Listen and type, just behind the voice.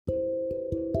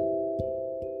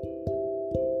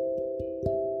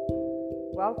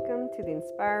Welcome to the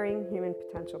Inspiring Human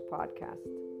Potential podcast.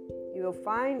 You will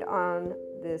find on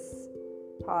this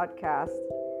podcast,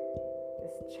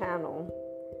 this channel,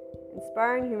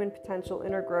 Inspiring Human Potential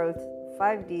Inner Growth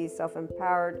 5D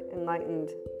Self-Empowered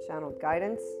Enlightened Channeled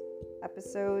Guidance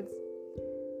episodes,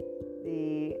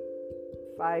 the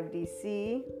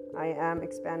 5DC I Am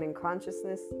Expanding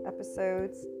Consciousness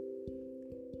episodes,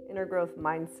 Inner Growth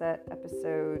Mindset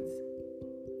episodes,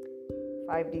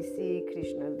 5DC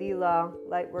Krishna Lila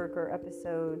Lightworker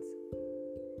episodes,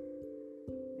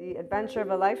 The Adventure of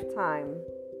a Lifetime,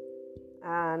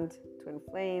 and Twin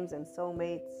Flames and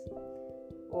Soulmates,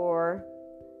 or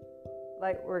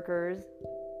Lightworkers,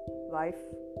 Life,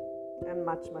 and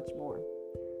much, much more.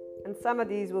 And some of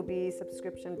these will be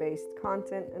subscription-based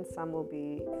content and some will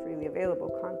be freely available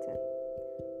content.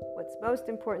 What's most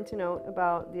important to note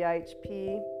about the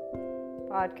IHP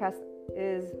podcast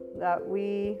is that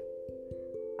we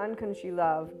unconsciously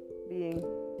love being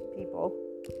people.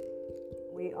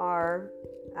 We are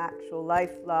actual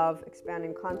life, love,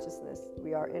 expanding consciousness.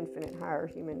 We are infinite higher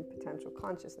human potential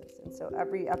consciousness. And so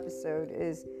every episode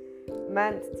is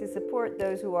meant to support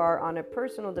those who are on a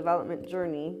personal development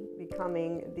journey,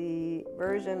 becoming the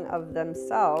version of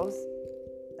themselves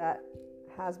that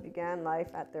has began life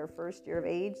at their first year of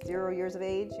age, 0 years of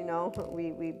age.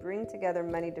 We bring together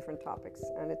many different topics,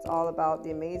 and it's all about the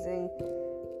amazing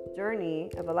journey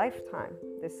of a lifetime,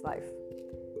 this life.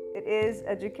 It is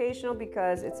educational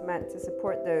because it's meant to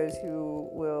support those who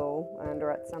will, and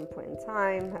or at some point in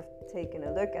time, have taken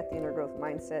a look at the inner growth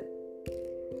mindset.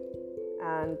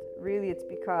 And really it's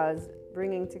because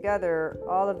bringing together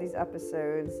all of these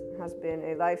episodes has been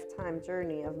a lifetime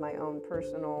journey of my own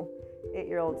personal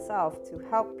 8-year-old self to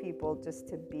help people just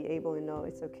to be able to know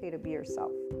it's okay to be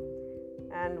yourself.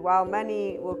 And while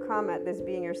many will come at this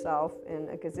being yourself in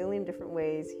a gazillion different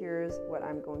ways, here's what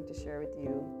I'm going to share with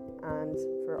you. And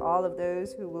for all of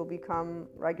those who will become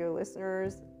regular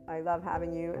listeners, I love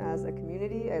having you as a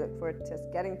community. I look forward to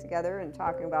getting together and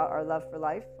talking about our love for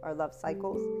life, our love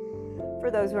cycles. For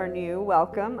those who are new,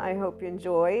 welcome. I hope you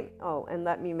enjoy. Oh, and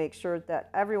let me make sure that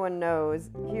everyone knows,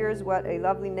 here's what a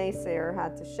lovely naysayer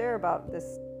had to share about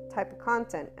this type of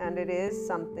content. And it is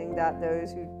something that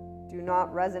those who do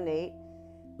not resonate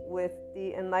with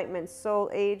the Enlightenment Soul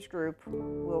age group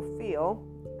will feel,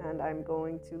 and I'm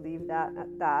going to leave that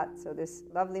at that. So this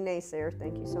lovely naysayer,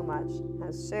 thank you so much,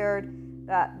 has shared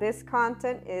that this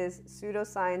content is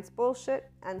pseudoscience bullshit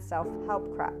and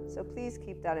self-help crap. So please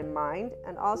keep that in mind,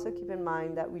 and also keep in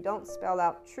mind that we don't spell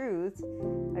out truth.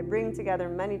 I bring together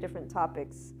many different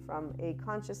topics from a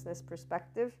consciousness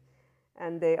perspective,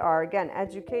 and they are, again,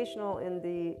 educational in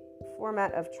the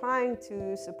format of trying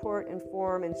to support,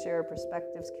 inform, and share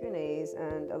perspectives, Q&As,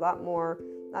 and a lot more,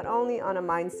 not only on a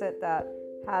mindset that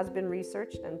has been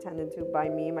researched and tended to by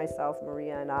me, myself,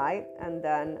 Maria, and I, and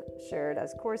then shared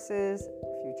as courses,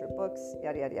 future books,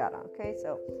 yada, yada, yada. Okay,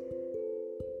 so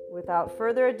without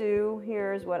further ado,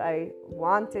 here's what I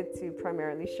wanted to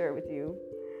primarily share with you.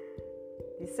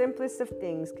 The simplest of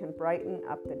things can brighten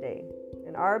up the day.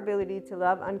 And our ability to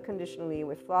love unconditionally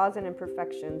with flaws and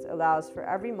imperfections allows for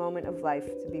every moment of life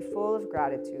to be full of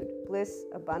gratitude, bliss,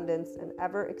 abundance, and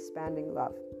ever-expanding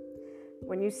love.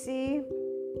 When you see,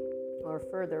 or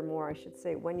furthermore, I should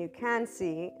say, when you can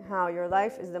see how your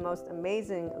life is the most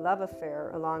amazing love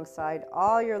affair alongside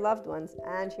all your loved ones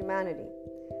and humanity,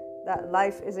 that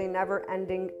life is a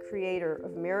never-ending creator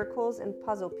of miracles and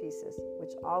puzzle pieces,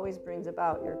 which always brings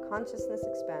about your consciousness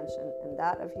expansion and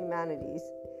that of humanity's.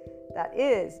 That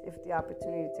is, if the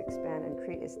opportunity to expand and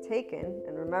create is taken.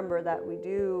 And remember that we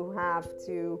do have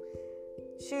to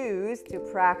choose to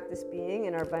practice being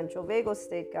in our ventral vagal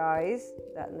state, guys,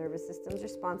 that nervous system's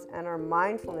response, and our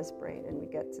mindfulness brain. And we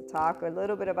get to talk a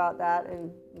little bit about that in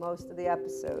most of the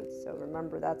episodes. So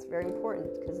remember, that's very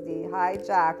important, because the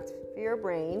hijacked fear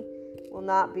brain will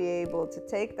not be able to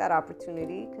take that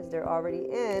opportunity because they're already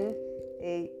in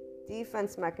a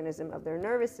defense mechanism of their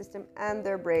nervous system, and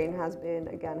their brain has been,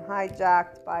 again,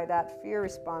 hijacked by that fear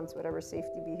response, whatever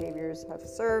safety behaviors have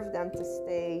served them to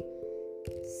stay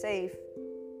safe.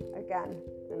 Again,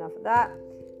 enough of that.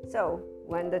 So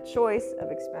when the choice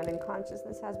of expanding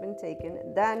consciousness has been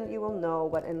taken, then you will know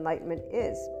what enlightenment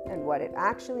is and what it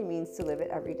actually means to live it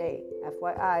every day.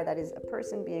 FYI, that is a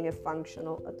person being a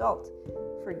functional adult.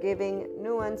 Forgiving,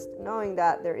 nuanced, knowing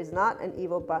that there is not an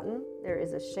evil button, there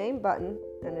is a shame button,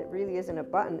 and it really isn't a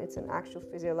button, it's an actual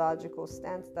physiological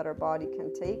stance that our body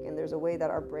can take, and there's a way that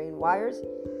our brain wires.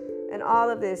 And all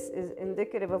of this is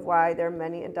indicative of why there are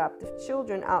many adoptive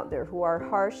children out there who are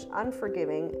harsh,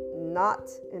 unforgiving, not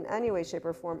in any way, shape,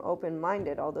 or form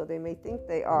open-minded, although they may think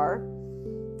they are.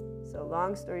 So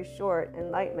long story short,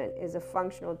 enlightenment is a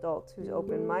functional adult who's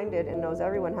open-minded and knows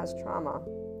everyone has trauma,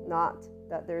 not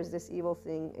that there's this evil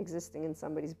thing existing in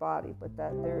somebody's body, but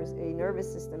that there's a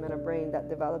nervous system and a brain that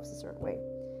develops a certain way.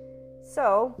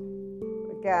 So,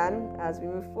 again, as we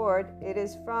move forward, it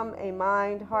is from a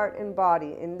mind, heart, and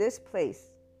body in this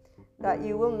place that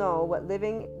you will know what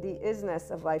living the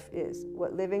isness of life is,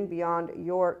 what living beyond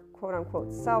your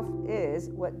quote-unquote self is,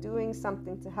 what doing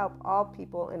something to help all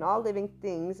people and all living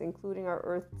things, including our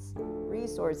Earth's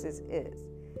resources, is.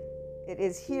 It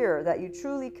is here that you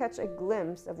truly catch a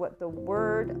glimpse of what the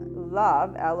word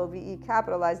love, L-O-V-E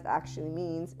capitalized, actually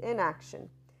means in action,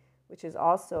 which is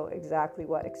also exactly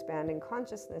what expanding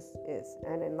consciousness is.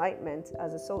 And enlightenment,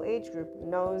 as a soul age group,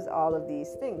 knows all of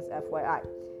these things, FYI.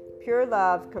 Pure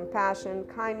love, compassion,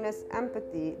 kindness,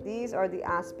 empathy, these are the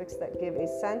aspects that give a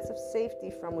sense of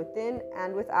safety from within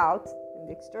and without, in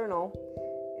the external.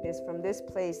 It is from this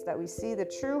place that we see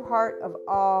the true heart of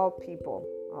all people.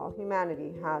 All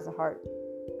humanity has a heart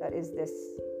that is this.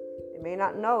 They may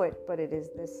not know it, but it is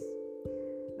this.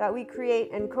 That we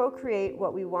create and co-create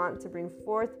what we want to bring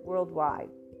forth worldwide.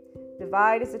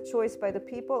 Divide is a choice by the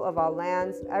people of all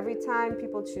lands. Every time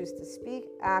people choose to speak,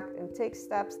 act, and take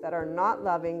steps that are not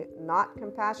loving, not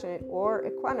compassionate, or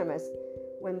equanimous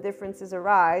when differences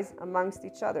arise amongst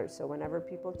each other. So whenever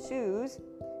people choose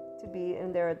to be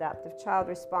in their adaptive child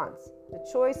response, the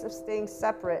choice of staying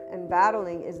separate and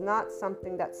battling is not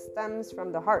something that stems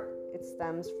from the heart. It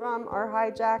stems from our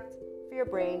hijacked fear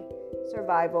brain,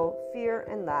 survival, fear,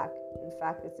 and lack. In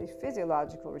fact, it's a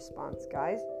physiological response,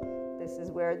 guys. This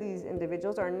is where these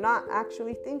individuals are not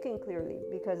actually thinking clearly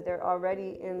because they're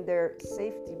already in their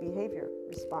safety behavior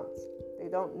response. They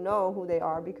don't know who they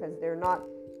are because they're not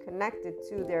connected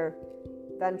to their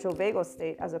ventral vagal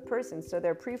state as a person. So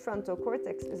their prefrontal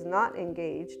cortex is not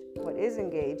engaged. What is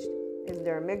engaged is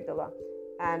their amygdala.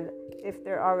 And if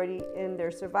they're already in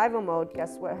their survival mode,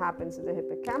 guess what happens to the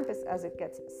hippocampus as it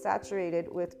gets saturated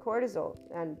with cortisol?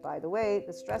 And by the way,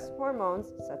 the stress hormones,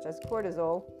 such as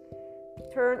cortisol,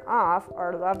 turn off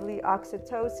our lovely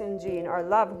oxytocin gene, our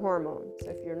love hormone. So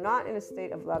if you're not in a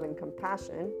state of love and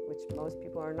compassion, which most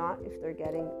people are not if they're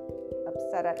getting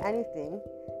upset at anything,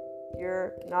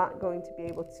 you're not going to be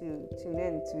able to tune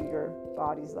in to your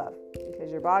body's love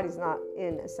because your body's not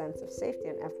in a sense of safety.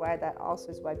 And FYI, that also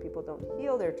is why people don't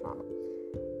heal their trauma.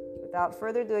 Without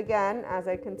further ado, again, as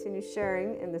I continue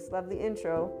sharing in this lovely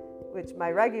intro, which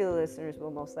my regular listeners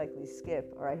will most likely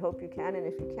skip, or I hope you can, and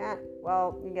if you can't,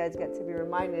 well, you guys get to be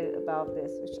reminded about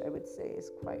this, which I would say is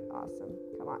quite awesome.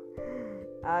 Come on.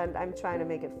 And I'm trying to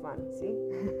make it fun, see?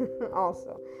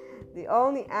 Also, the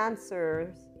only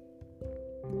answers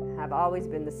have always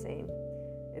been the same.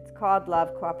 It's called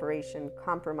love, cooperation,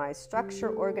 compromise,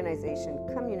 structure, organization,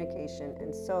 communication,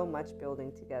 and so much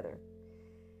building together.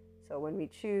 So when we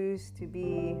choose to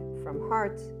be from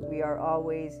heart, we are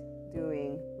always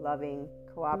doing loving,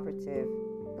 cooperative,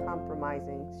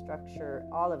 compromising, structure,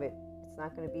 all of it. It's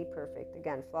not going to be perfect.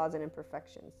 Again, flaws and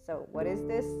imperfections. So what is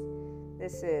this?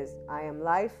 This is I am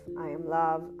life, I am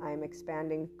love, I am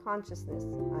expanding consciousness,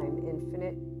 I am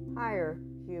infinite, higher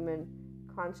human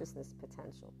consciousness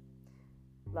potential.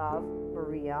 Love,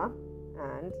 Maria.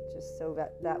 And just so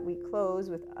that we close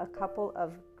with a couple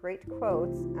of great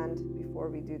quotes, and before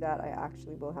we do that, I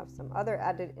actually will have some other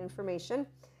added information.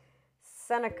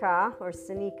 Seneca, or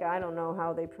Seneca, I don't know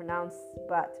how they pronounce,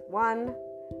 but one,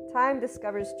 time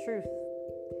discovers truth.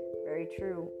 Very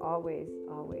true, always,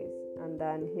 always. And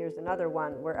then here's another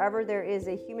one. Wherever there is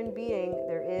a human being,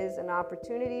 there is an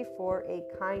opportunity for a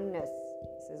kindness.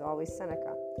 This is always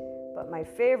Seneca. But my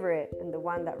favorite, and the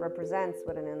one that represents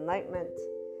what an enlightenment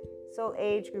soul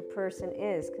age group person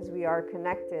is, because we are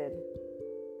connected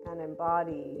and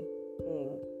embodying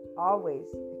always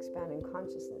expanding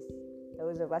consciousness.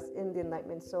 Those of us in the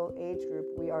enlightenment soul age group,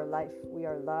 we are life, we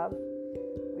are love,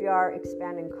 we are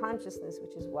expanding consciousness,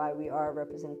 which is why we are a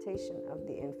representation of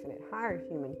the infinite higher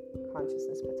human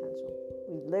consciousness potential.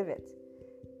 We live it.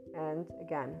 And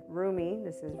again, Rumi,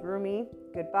 this is Rumi,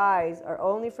 goodbyes are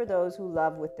only for those who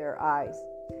love with their eyes.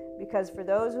 Because for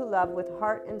those who love with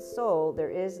heart and soul,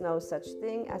 there is no such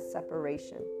thing as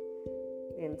separation.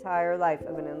 The entire life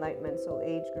of an enlightenment soul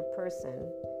age group person,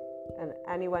 and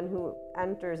anyone who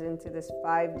enters into this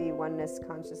 5D oneness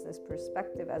consciousness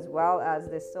perspective, as well as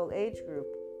this soul age group,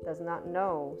 does not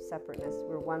know separateness.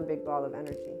 We're one big ball of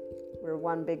energy. We're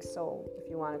one big soul, if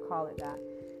you want to call it that.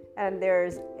 And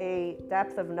there's a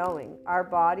depth of knowing. Our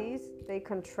bodies, they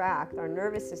contract. Our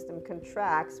nervous system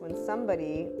contracts when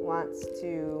somebody wants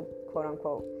to, quote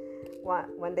unquote,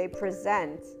 when they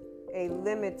present a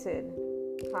limited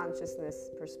consciousness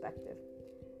perspective.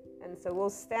 And so we'll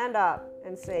stand up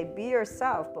and say, be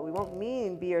yourself, but we won't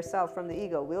mean be yourself from the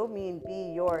ego. We'll mean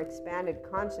be your expanded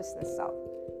consciousness self.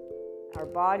 Our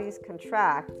bodies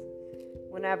contract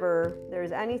whenever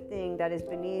there's anything that is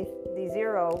beneath the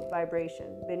zero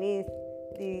vibration, beneath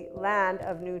the land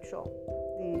of neutral,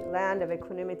 the land of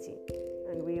equanimity.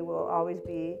 And we will always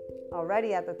be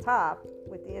already at the top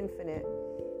with the infinite,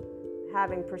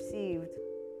 having perceived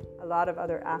a lot of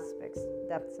other aspects,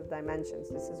 depths of dimensions.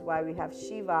 This is why we have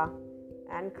Shiva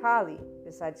and Kali,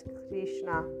 besides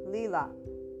Krishna Lila.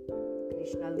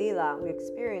 Krishna Lila, we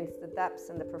experience the depths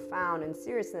and the profound and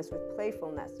seriousness with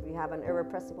playfulness. We have an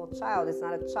irrepressible child. It's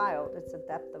not a child, it's the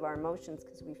depth of our emotions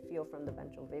because we feel from the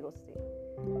ventral vagal state.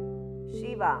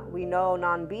 Shiva, we know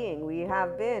non-being. We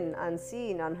have been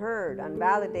unseen, unheard,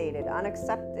 unvalidated,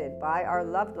 unaccepted by our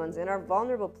loved ones in our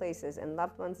vulnerable places. And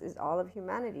loved ones is all of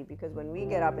humanity, because when we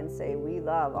get up and say we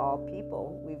love all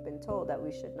people, we've been told that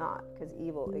we should not, because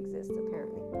evil exists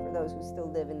apparently for those who still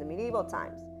live in the medieval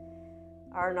times.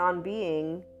 Our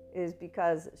non-being is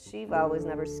because Shiva was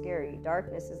never scary.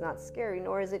 Darkness is not scary,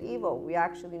 nor is it evil. We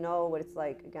actually know what it's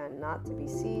like, again, not to be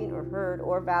seen or heard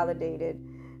or validated.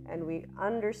 And we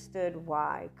understood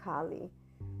why, Kali,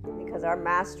 because our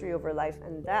mastery over life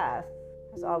and death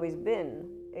has always been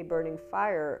a burning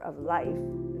fire of life,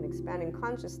 an expanding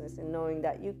consciousness, and knowing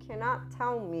that you cannot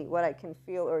tell me what I can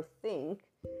feel or think.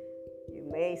 You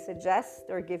may suggest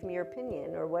or give me your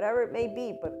opinion or whatever it may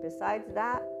be, but besides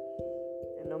that,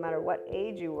 and no matter what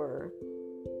age you were,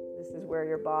 this is where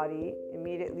your body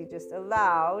immediately just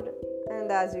allowed,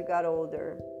 and as you got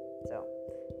older. So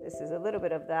this is a little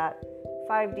bit of that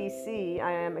 5DC,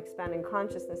 I am expanding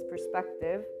consciousness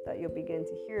perspective that you'll begin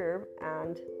to hear.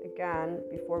 And again,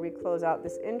 before we close out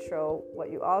this intro,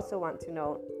 what you also want to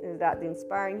know is that the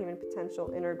Inspiring Human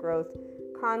Potential Inner Growth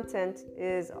content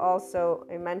is also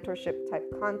a mentorship type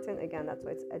content. Again, that's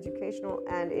why it's educational,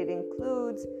 and it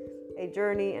includes a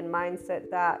journey and mindset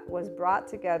that was brought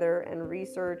together and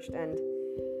researched and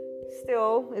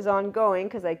still is ongoing,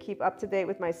 because I keep up to date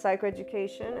with my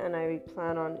psychoeducation, and I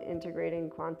plan on integrating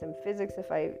quantum physics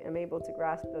if I am able to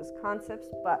grasp those concepts.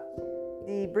 But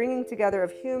the bringing together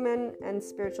of human and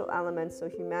spiritual elements, so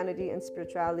humanity and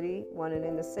spirituality, one and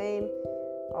in the same,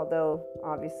 although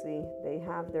obviously they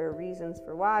have their reasons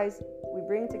for whys, we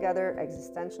bring together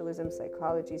existentialism,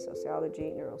 psychology,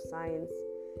 sociology, neuroscience.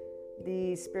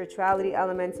 The spirituality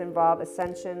elements involve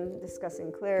ascension,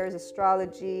 discussing clairs,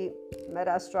 astrology,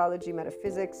 meta-astrology,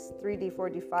 metaphysics, 3D,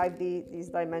 4D, 5D, these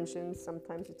dimensions.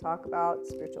 Sometimes we talk about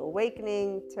spiritual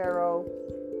awakening, tarot,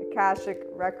 Akashic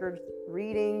record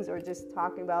readings, or just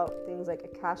talking about things like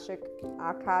Akashic,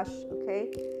 Akash,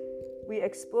 okay? We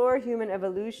explore human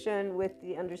evolution with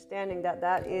the understanding that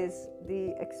that is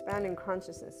the expanding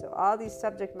consciousness. So all these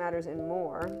subject matters and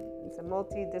more. It's a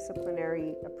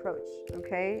multidisciplinary approach,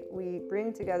 okay? We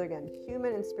bring together, again,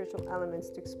 human and spiritual elements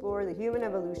to explore the human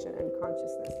evolution and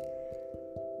consciousness.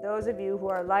 Those of you who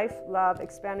are life, love,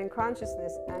 expanding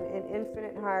consciousness, and in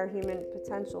infinite higher human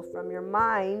potential from your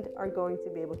mind are going to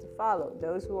be able to follow.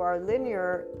 Those who are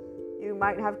linear, you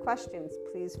might have questions.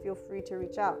 Please feel free to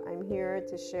reach out. I'm here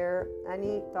to share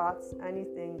any thoughts,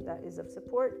 anything that is of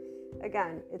support.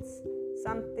 Again, it's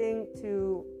something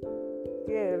to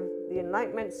give the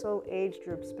Enlightenment Soul Age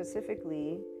group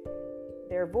specifically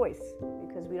their voice,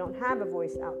 because we don't have a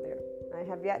voice out there. I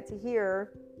have yet to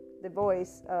hear the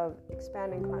voice of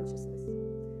expanding consciousness.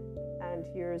 And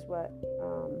here's what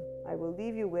I will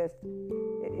leave you with.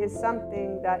 It is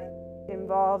something that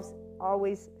involves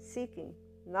always seeking,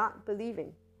 not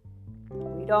believing.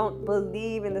 We don't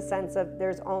believe in the sense of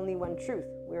there's only one truth.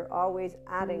 We're always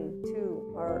adding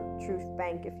to our truth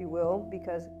bank, if you will,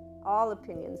 because all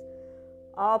opinions,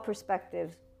 all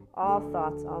perspectives, all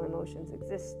thoughts, all emotions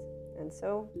exist. And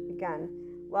so, again,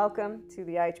 welcome to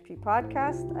the IHP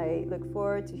podcast. I look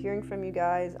forward to hearing from you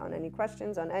guys on any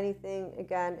questions, on anything.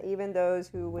 Again, even those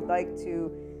who would like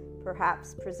to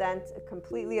perhaps present a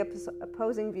completely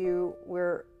opposing view,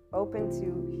 we're open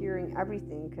to hearing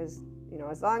everything, because, you know,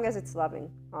 as long as it's loving,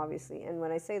 obviously. And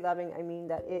when I say loving, I mean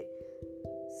that it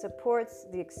supports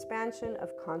the expansion of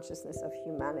consciousness of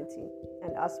humanity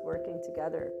and us working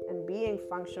together and being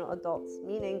functional adults,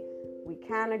 meaning we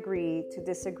can agree to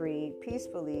disagree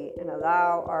peacefully and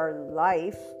allow our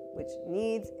life, which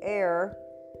needs air,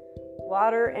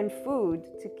 water, and food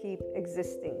to keep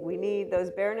existing. We need those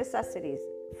bare necessities.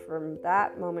 From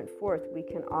that moment forth, we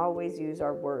can always use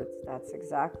our words. That's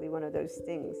exactly one of those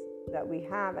things that we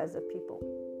have as a people.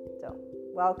 So,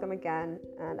 welcome again,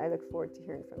 and I look forward to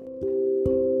hearing from you.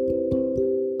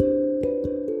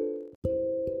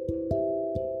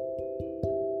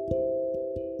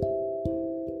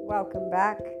 Welcome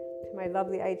back to my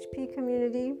lovely IHP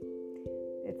community.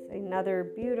 It's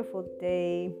another beautiful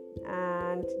day,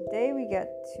 and today we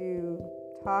get to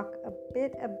talk a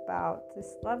bit about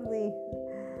this lovely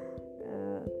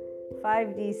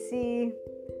 5DC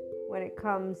when it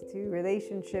comes to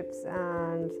relationships.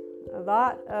 And a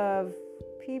lot of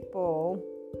people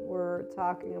were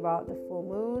talking about the full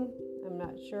moon. I'm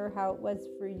not sure how it was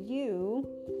for you,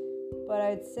 but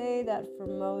I'd say that for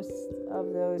most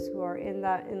of those who are in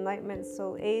that Enlightenment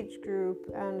Soul Age group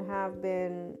and have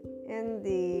been in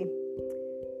the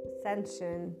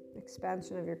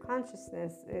expansion of your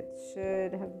consciousness, it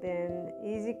should have been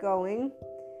easygoing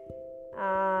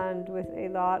and with a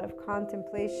lot of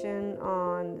contemplation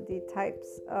on the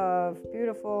types of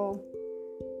beautiful,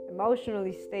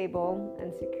 emotionally stable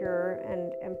and secure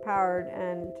and empowered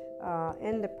and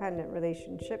independent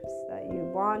relationships that you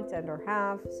want and or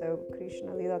have. So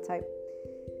Krishna Lila type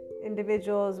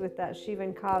individuals with that Shiva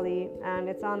and Kali. And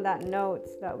it's on that note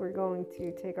that we're going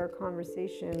to take our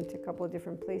conversation to a couple of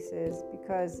different places,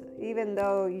 because even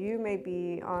though you may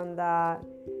be on that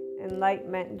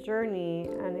enlightenment journey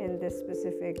and in this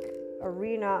specific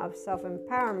arena of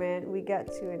self-empowerment, we get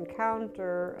to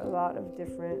encounter a lot of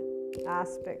different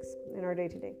aspects in our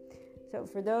day-to-day. So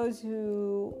for those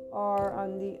who are,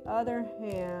 on the other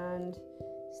hand,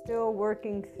 still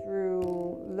working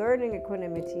through learning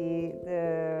equanimity,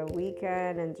 the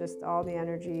weekend and just all the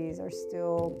energies are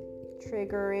still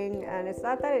triggering. And it's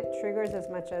not that it triggers as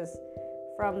much as,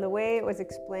 from the way it was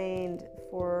explained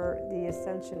for the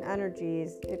ascension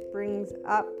energies, it brings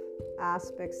up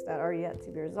aspects that are yet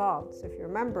to be resolved. So if you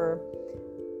remember,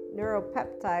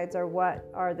 neuropeptides are what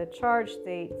are the charge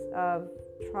states of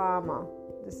trauma.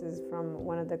 This is from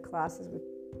one of the classes with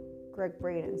Gregg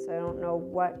Braden, so I don't know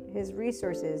what his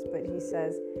resource is, but he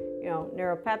says,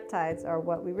 neuropeptides are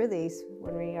what we release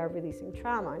when we are releasing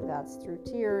trauma, and that's through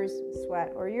tears,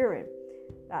 sweat, or urine.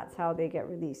 That's how they get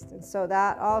released. And so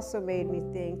that also made me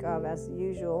think of, as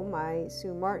usual, my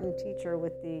Sue Martin teacher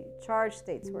with the charge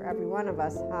states, where every one of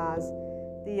us has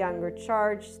the younger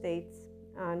charge states.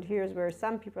 And here's where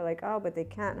some people are like, oh, but they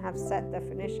can't have set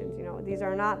definitions. These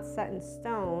are not set in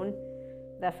stone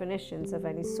definitions of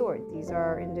any sort. These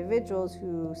are individuals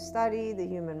who study the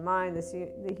human mind,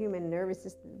 the human nervous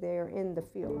system. They're in the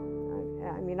field.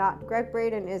 Not Gregg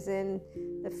Braden is in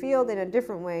the field in a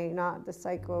different way, not as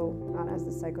the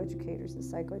psychoeducators. The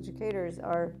psychoeducators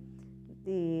are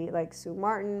like Sue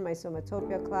Martin, my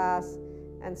Somatopia class,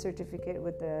 and certificate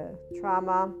with the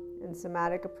trauma and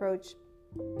somatic approach.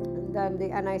 And then the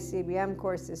NICBM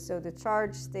courses. So the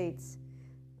charge states,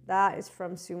 that is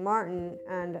from Sue Martin,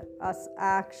 and us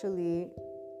actually,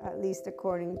 at least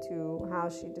according to how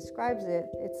she describes it,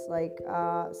 it's like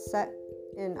set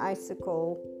in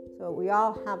icicle. So we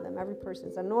all have them, every person.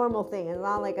 It's a normal thing, and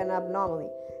not like an abnormality.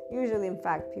 Usually, in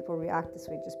fact, people react this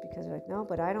way just because they're like, no,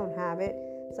 but I don't have it.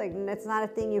 It's like, it's not a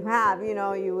thing you have.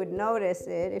 You would notice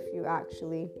it if you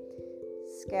actually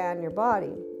scan your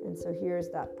body. And so here's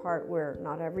that part where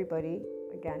not everybody,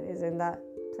 again, is in that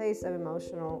place of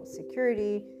emotional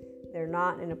security. They're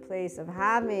not in a place of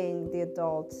having the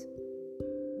adult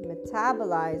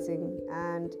metabolizing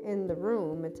and in the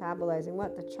room metabolizing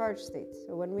what? The charge states.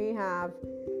 So when we have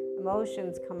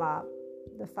emotions come up,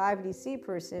 the 5DC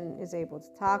person is able to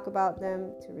talk about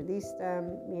them, to release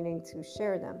them, meaning to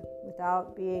share them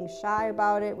without being shy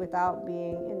about it, without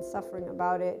being in suffering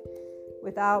about it,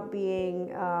 without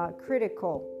being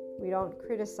critical. We don't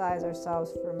criticize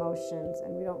ourselves for emotions,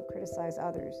 and we don't criticize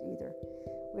others either.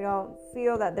 We don't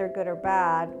feel that they're good or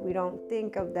bad. We don't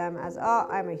think of them as, oh,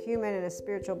 I'm a human and a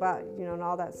spiritual body, and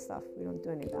all that stuff. We don't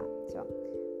do any of that. So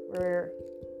we're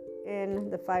in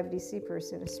the 5DC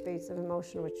person, a space of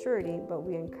emotional maturity, but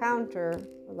we encounter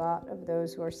a lot of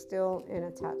those who are still in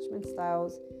attachment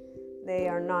styles. They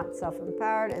are not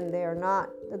self-empowered, and they are not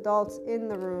adults in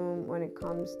the room when it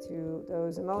comes to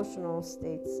those emotional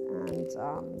states.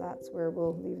 And that's where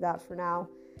we'll leave that for now.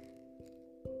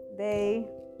 They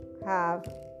have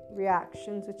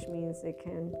reactions, which means they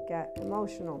can get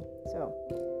emotional. So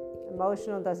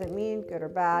emotional doesn't mean good or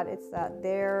bad. It's that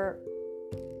the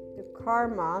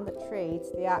karma, the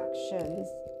traits, the actions,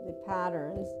 the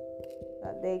patterns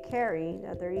that they carry,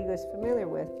 that their ego is familiar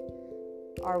with,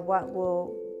 are what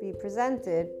will be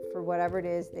presented for whatever it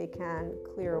is they can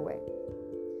clear away.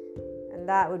 And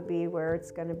that would be where it's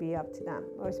going to be up to them.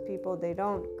 Most people, they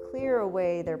don't clear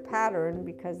away their pattern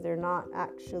because they're not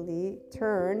actually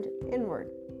turned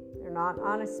inward. They're not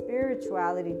on a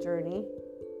spirituality journey.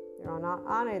 They're not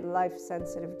on a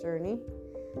life-sensitive journey.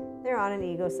 They're on an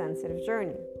ego-sensitive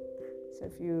journey. So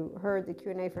if you heard the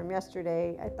Q&A from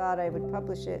yesterday, I thought I would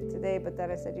publish it today, but then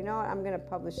I said, you know what, I'm going to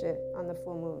publish it on the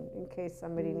full moon in case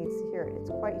somebody needs to hear it. It's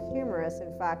quite humorous.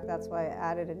 In fact, that's why I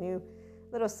added a new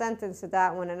little sentence to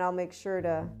that one, and I'll make sure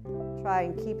to try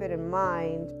and keep it in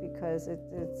mind because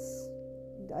it's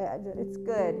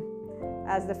good.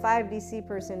 As the 5DC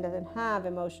person doesn't have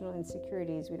emotional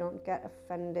insecurities, we don't get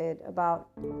offended about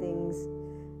things,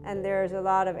 and there's a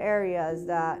lot of areas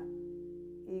that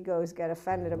egos get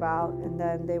offended about, and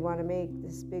then they want to make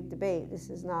this big debate. This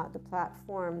is not the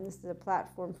platform. This is a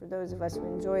platform for those of us who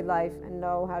enjoy life and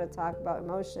know how to talk about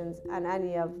emotions and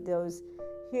any of those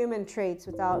human traits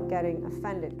without getting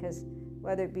offended, because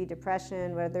whether it be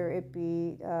depression, whether it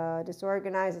be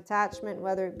disorganized attachment,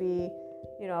 whether it be,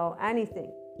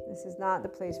 anything, this is not the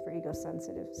place for ego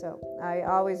sensitive. So I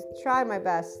always try my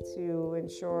best to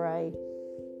ensure I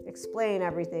explain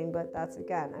everything, but that's,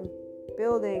 again, I'm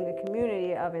building a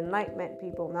community of enlightenment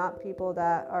people, not people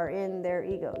that are in their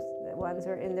egos. The ones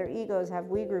who are in their egos have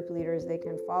we group leaders they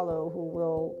can follow who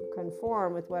will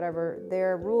conform with whatever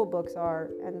their rule books are,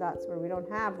 and that's where we don't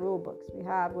have rule books.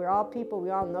 We're all people,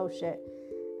 we all know shit,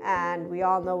 and we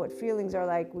all know what feelings are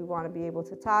like. We want to be able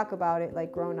to talk about it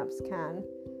like grown-ups can,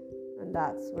 and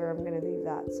that's where I'm going to leave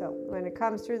that. So when it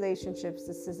comes to relationships,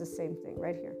 this is the same thing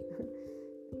right here.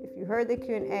 If you heard the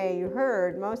Q&A, you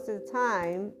heard most of the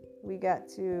time we get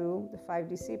to the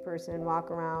 5DC person walk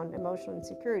around emotional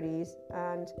insecurities,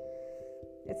 and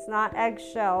it's not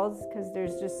eggshells because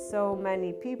there's just so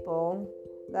many people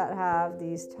that have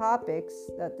these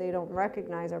topics that they don't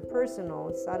recognize are personal.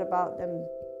 It's not about them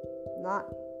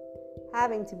not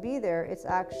having to be there. It's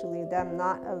actually them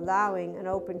not allowing an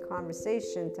open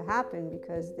conversation to happen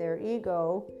because their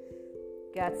ego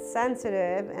gets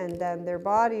sensitive, and then their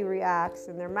body reacts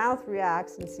and their mouth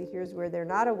reacts, and see, here's where they're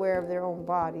not aware of their own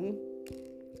body,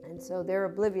 and so they're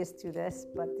oblivious to this.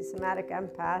 But the somatic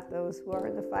empath, those who are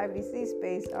in the 5DC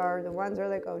space, are the ones who are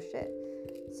like, oh shit.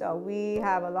 So we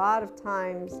have a lot of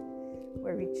times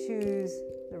where we choose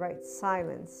the right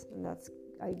silence, and that's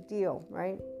ideal,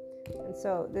 right? And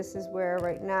so this is where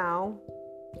right now,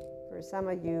 for some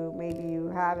of you, maybe you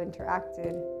have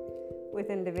interacted with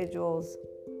individuals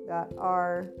that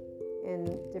are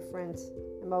in different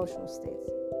emotional states.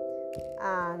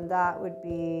 And that would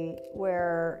be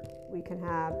where we can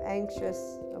have anxious,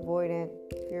 avoidant,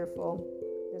 fearful,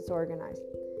 disorganized.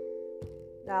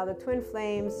 Now, the twin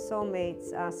flames,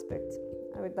 soulmates aspect,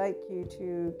 I would like you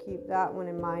to keep that one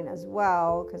in mind as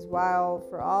well, because while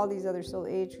for all these other soul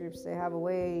age groups, they have a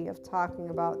way of talking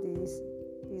about these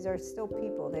are still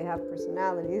people. They have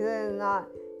personalities. They're not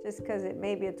just because it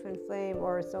may be a twin flame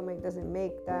or a soulmate doesn't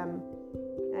make them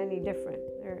any different.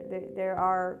 There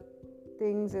are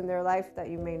things in their life that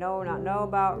you may know or not know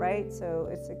about, right? So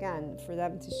it's, again, for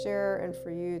them to share and for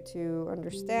you to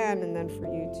understand, and then for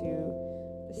you to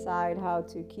decide how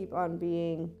to keep on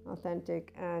being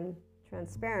authentic and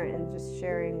transparent and just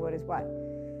sharing what is what.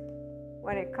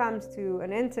 When it comes to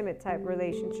an intimate type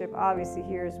relationship, obviously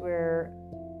here's where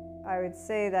I would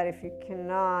say that if you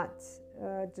cannot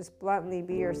just bluntly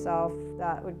be yourself,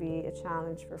 that would be a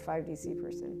challenge for a 5DC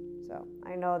person. So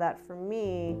I know that for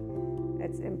me,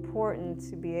 it's important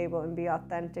to be able and be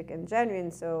authentic and genuine.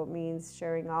 So it means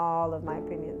sharing all of my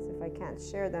opinions. If I can't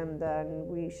share them, then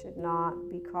we should not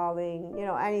be calling,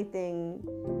 anything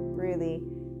really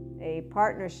a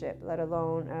partnership, let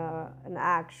alone an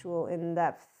actual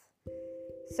in-depth.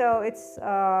 So it's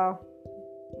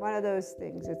one of those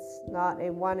things. It's not a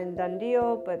one and done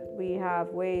deal, but we have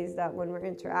ways that when we're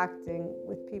interacting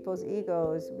with people's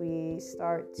egos, we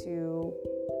start to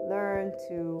learn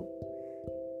to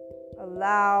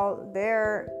allow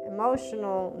their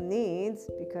emotional needs,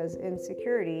 because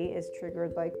insecurity is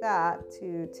triggered like that,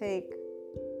 to take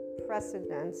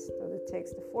precedence, so it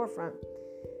takes the forefront.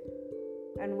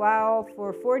 And while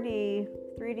for 4D,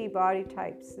 3D body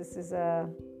types, this is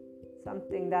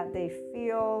something that they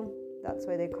feel. That's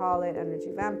why they call it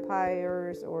energy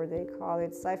vampires, or they call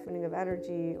it siphoning of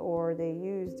energy, or they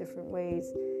use different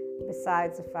ways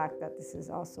besides the fact that this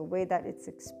is also a way that it's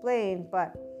explained.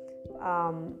 But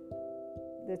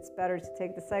it's better to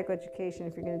take the psychoeducation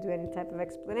if you're going to do any type of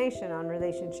explanation on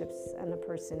relationships and the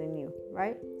person in you,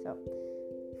 right? So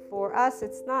for us,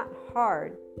 it's not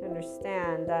hard to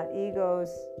understand that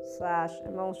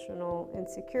egos/emotional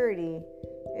insecurity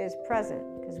is present,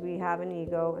 because we have an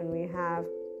ego and we have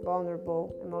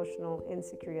vulnerable emotional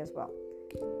insecurity as well.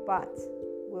 But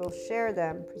we'll share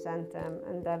them, present them,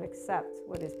 and then accept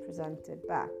what is presented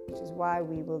back, which is why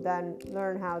we will then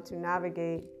learn how to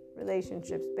navigate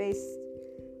relationships based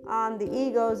on the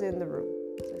egos in the room.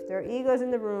 So if there are egos in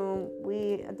the room,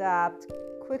 we adapt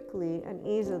quickly and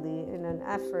easily in an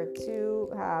effort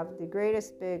to have the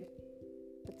greatest big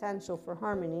potential for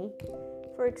harmony,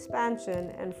 for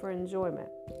expansion, and for enjoyment.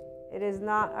 It is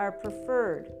not our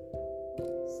preferred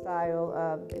style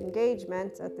of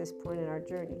engagement at this point in our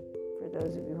journey, for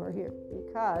those of you who are here,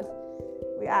 because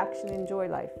we actually enjoy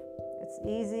life. It's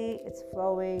easy, it's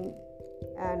flowing,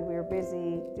 and we're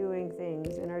busy doing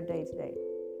things in our day-to-day.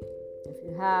 If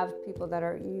you have people that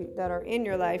are in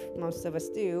your life, most of us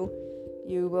do,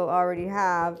 you will already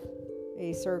have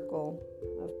a circle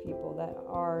of people that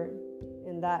are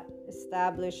in that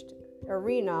established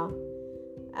arena,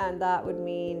 and that would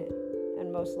mean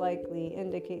and most likely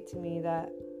indicate to me that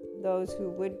those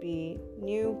who would be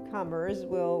newcomers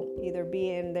will either be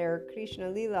in their Krishna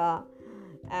Lila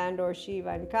and or Shiva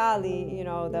and Kali,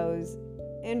 those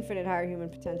infinite higher human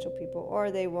potential people,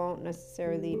 or they won't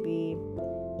necessarily be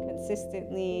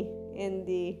consistently in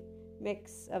the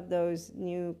mix of those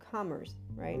newcomers,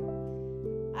 right?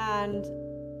 And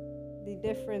the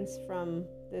difference from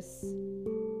this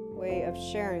way of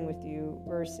sharing with you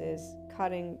versus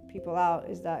cutting people out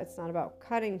is that it's not about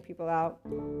cutting people out,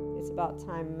 it's about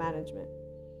time management.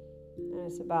 And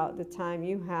it's about the time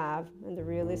you have and the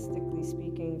realistically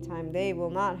speaking time they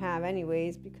will not have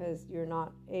anyways, because you're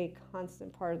not a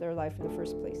constant part of their life in the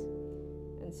first place.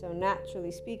 And so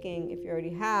naturally speaking, if you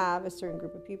already have a certain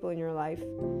group of people in your life,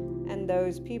 and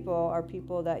those people are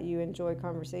people that you enjoy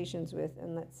conversations with,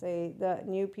 and let's say the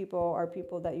new people are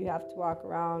people that you have to walk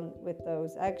around with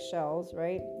those eggshells,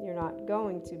 right? You're not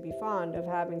going to be fond of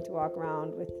having to walk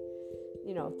around with,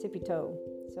 tippy toe.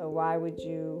 So why would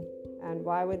you, and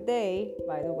why would they,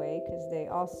 by the way, because they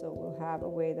also will have a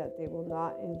way that they will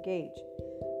not engage.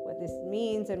 What this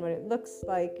means and what it looks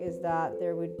like is that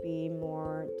there would be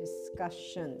more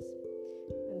discussions.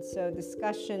 And so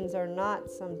discussions are not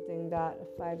something that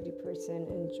a 5D person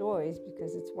enjoys,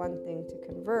 because it's one thing to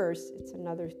converse, it's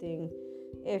another thing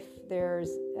if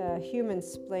there's human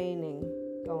splaining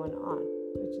going on,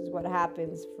 which is what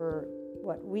happens for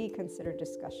what we consider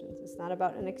discussions. It's not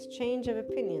about an exchange of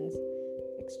opinions.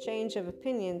 Exchange of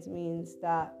opinions means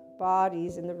that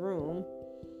bodies in the room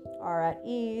are at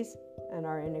ease and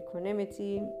are in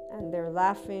equanimity, and they're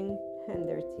laughing and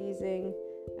they're teasing,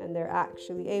 and they're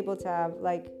actually able to have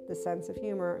the sense of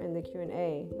humor in the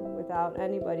Q&A without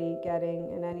anybody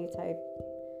getting in any type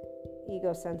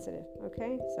ego sensitive.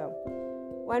 Okay, so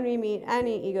when we meet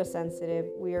any ego sensitive,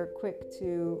 we are quick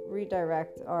to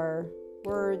redirect our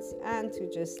words and to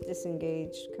just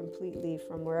disengage completely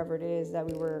from wherever it is that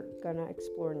we were gonna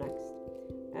explore next.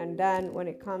 And then when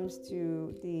it comes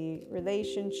to the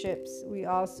relationships, we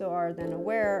also are then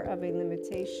aware of a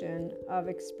limitation of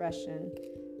expression,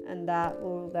 and that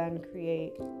will then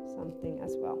create something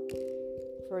as well.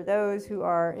 For those who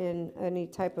are in any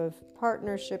type of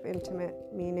partnership, intimate,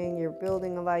 meaning you're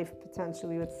building a life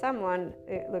potentially with someone,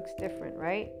 it looks different,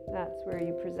 right? That's where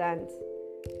you present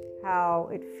how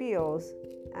it feels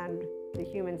and the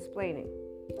human splaining.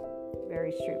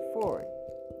 Very straightforward.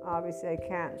 Obviously, I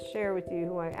can't share with you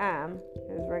who I am,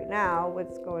 because right now,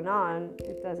 what's going on,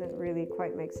 it doesn't really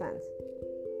quite make sense.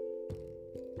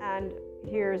 And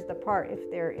here's the part. If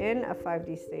they're in a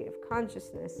 5D state of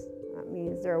consciousness, that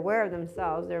means they're aware of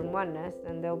themselves, they're in oneness,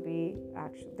 and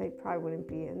they probably wouldn't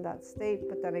be in that state.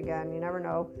 But then again, you never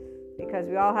know, because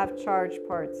we all have charged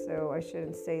parts, so I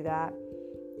shouldn't say that.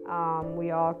 We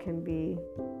all can be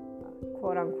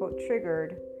quote unquote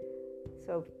triggered.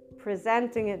 So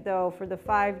presenting it though for the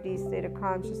 5D state of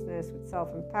consciousness with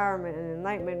self-empowerment and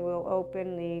enlightenment will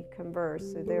openly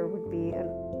converse. So there would be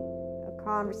a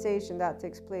conversation that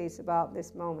takes place about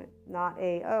this moment, not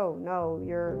oh no,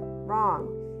 you're wrong,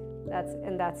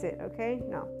 that's it, okay?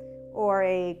 No. Or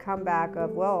a comeback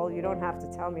of, well, you don't have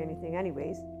to tell me anything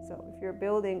anyways. So if you're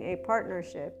building a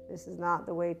partnership, this is not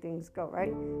the way things go,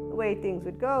 right? The way things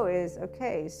would go is,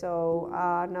 okay, so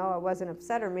no, I wasn't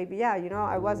upset, or maybe, yeah,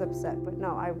 I was upset, but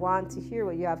no, I want to hear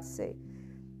what you have to say.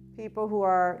 People who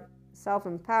are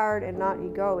self-empowered and not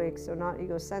egoic, so not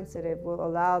ego-sensitive, will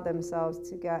allow themselves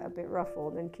to get a bit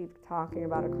ruffled and keep talking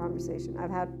about a conversation.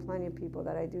 I've had plenty of people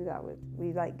that I do that with.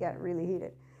 We get really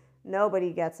heated.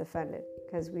 Nobody gets offended,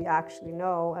 because we actually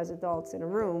know as adults in a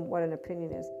room what an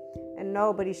opinion is. And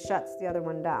nobody shuts the other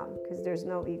one down, because there's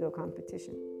no ego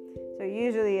competition. So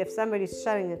usually if somebody's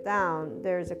shutting it down,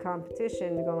 there's a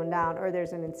competition going down, or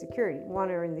there's an insecurity, one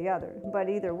or in the other. But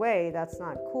either way, that's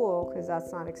not cool, because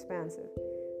that's not expansive.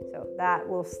 So that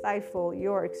will stifle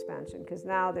your expansion, because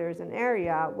now there's an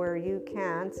area where you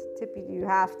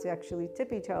have to actually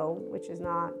tippy toe, which is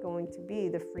not going to be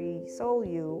the free soul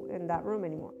you in that room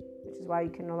anymore, which is why you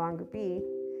can no longer be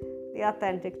the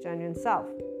authentic, genuine self,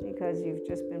 because you've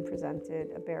just been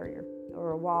presented a barrier.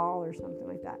 or a wall or something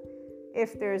like that.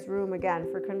 If there's room again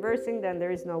for conversing, then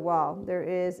there is no wall. There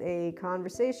is a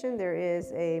conversation, there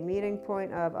is a meeting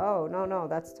point of, oh, no,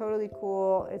 that's totally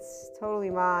cool. It's totally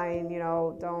mine,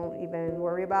 don't even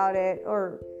worry about it.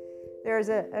 Or there's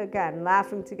again,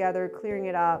 laughing together, clearing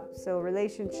it up. So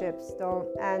relationships don't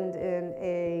end in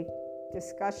a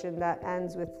discussion that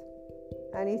ends with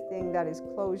anything that is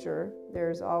closure.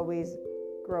 There's always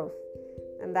growth.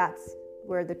 And that's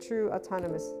where the true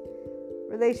autonomous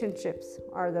relationships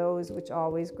are those which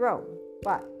always grow.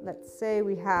 But let's say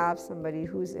we have somebody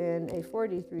who's in a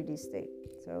 4D, 3D state.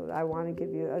 So I want to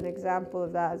give you an example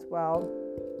of that as well,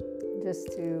 just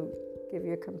to give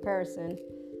you a comparison.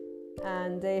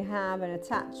 And they have an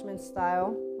attachment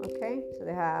style, okay? So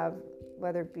they have,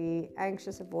 whether it be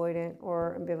anxious, avoidant,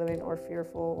 or ambivalent, or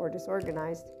fearful, or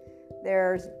disorganized,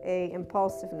 there's a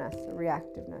impulsiveness, a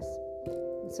reactiveness.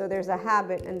 So there's a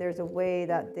habit and there's a way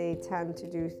that they tend to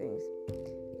do things.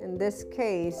 In this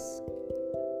case,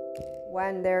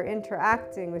 when they're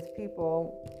interacting with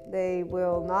people, they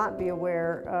will not be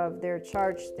aware of their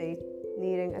charged state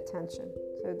needing attention.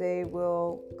 So they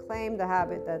will claim the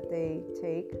habit that they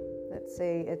take. Let's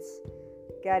say it's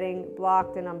getting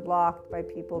blocked and unblocked by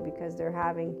people because they're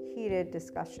having heated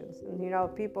discussions.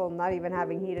 And people not even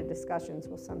having heated discussions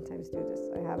will sometimes do this.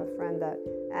 I have a friend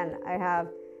and I have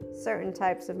certain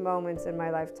types of moments in my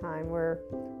lifetime where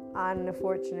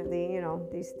unfortunately,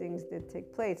 these things did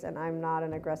take place, and I'm not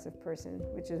an aggressive person,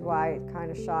 which is why it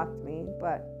kind of shocked me.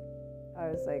 But I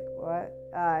was like, what?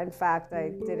 In fact,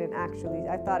 I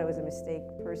thought it was a mistake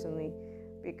personally,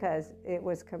 because it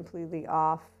was completely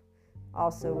off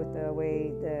also with the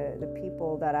way the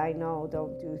people that I know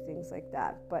don't do things like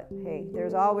that. But hey,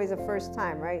 there's always a first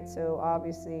time, right? So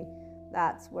obviously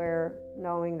that's where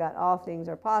knowing that all things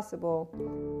are possible,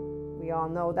 we all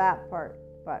know that part.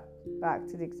 But back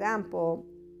to the example,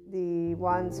 the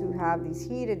ones who have these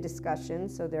heated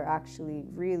discussions, so they're actually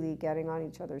really getting on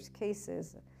each other's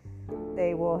cases,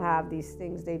 they will have these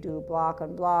things they do, block,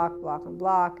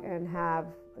 unblock, and have,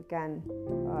 again,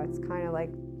 it's kind of like,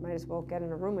 might as well get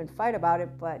in a room and fight about it.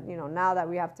 But, now that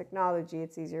we have technology,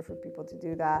 it's easier for people to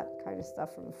do that kind of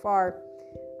stuff from afar.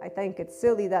 I think it's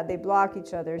silly that they block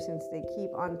each other, since they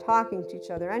keep on talking to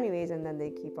each other anyways, and then they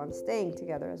keep on staying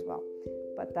together as well.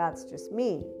 But that's just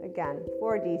me. Again,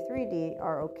 4D, 3D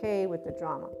are okay with the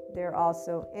drama. They're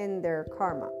also in their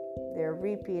karma. They're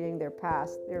repeating their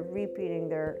past. They're repeating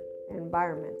their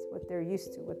environments, what they're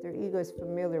used to, what their ego is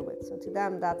familiar with. So to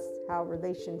them, that's how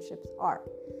relationships are.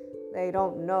 They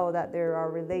don't know that there are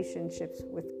relationships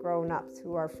with grown-ups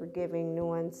who are forgiving,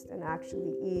 nuanced, and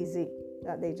actually easy.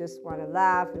 That they just want to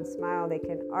laugh and smile. They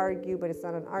can argue, but it's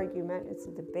not an argument. It's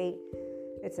a debate.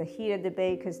 It's a heated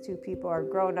debate because two people are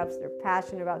grown-ups. They're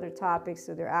passionate about their topics,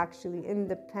 so they're actually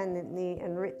independently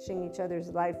enriching each other's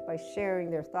life by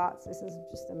sharing their thoughts. This is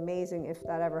just amazing. If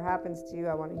that ever happens to you,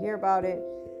 I want to hear about it.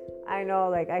 I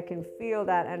know, I can feel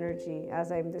that energy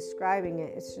as I'm describing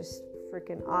it. It's just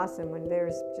freaking awesome when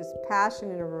there's just passion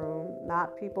in a room,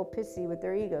 not people pissy with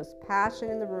their egos.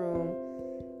 Passion in the room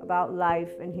about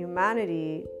life and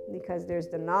humanity, because there's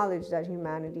the knowledge that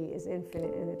humanity is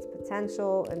infinite in its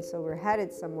potential, and so we're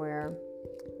headed somewhere.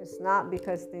 It's not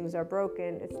because things are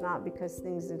broken. It's not because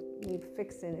things need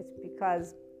fixing. It's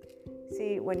because,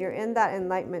 see, when you're in that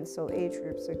enlightenment soul age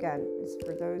groups, again, it's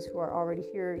for those who are already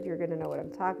here, you're going to know what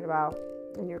I'm talking about,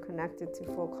 and you're connected to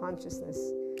full consciousness,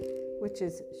 which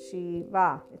is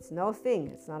Shiva. It's no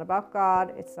thing. It's not about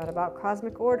God. It's not about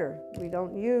cosmic order. We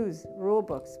don't use rule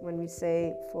books. When we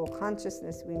say full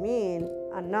consciousness, we mean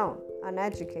unknown,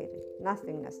 uneducated,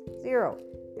 nothingness, zero.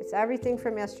 It's everything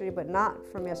from yesterday, but not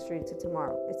from yesterday to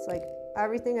tomorrow. It's like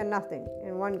everything and nothing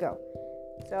in one go.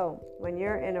 So when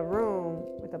you're in a room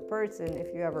with a person, if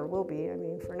you ever will be,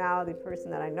 for now, the person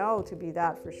that I know to be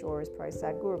that for sure is probably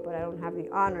Sadhguru, but I don't have the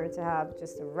honor to have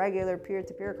just a regular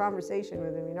peer-to-peer conversation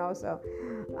with him, so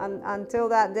until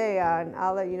that day, and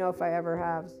I'll let you know if I ever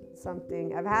have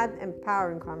something. I've had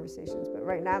empowering conversations, but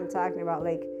right now I'm talking about,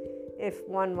 if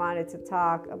one wanted to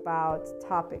talk about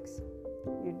topics,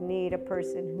 you'd need a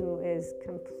person who is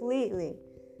completely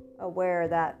aware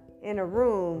that in a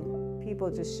room,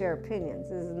 people just share opinions.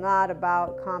 This is not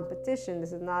about competition.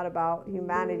 This is not about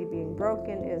humanity being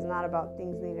broken. It is not about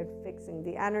things needed fixing.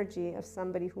 The energy of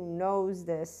somebody who knows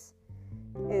this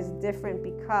is different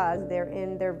because they're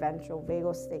in their ventral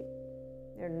vagal state.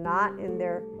 They're not in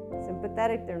their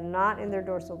sympathetic. They're not in their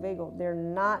dorsal vagal. They're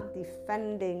not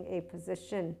defending a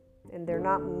position, and they're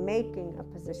not making a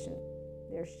position.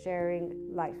 They're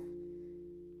sharing life,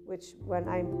 which when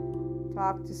I'm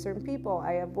talk to certain people.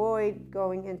 I avoid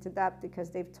going into depth because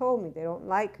they've told me they don't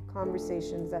like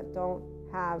conversations that don't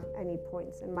have any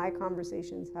points. And my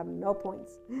conversations have no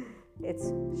points.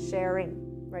 It's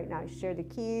sharing. Right now, I share the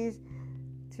keys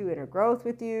to inner growth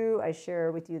with you. I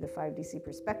share with you the 5DC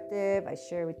perspective. I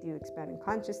share with you expanding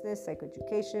consciousness,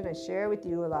 psychoeducation. I share with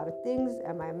you a lot of things.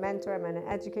 Am I a mentor? Am I an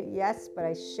educator? Yes, but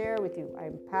I share with you. I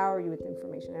empower you with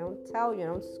information. I don't tell you. I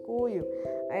don't school you.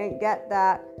 I didn't get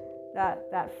that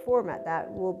format.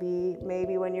 That will be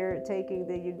maybe when you're taking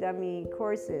the Udemy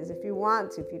courses. If you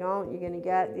want to. If you don't, you're going to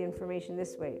get the information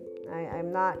this way.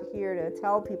 I'm not here to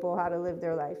tell people how to live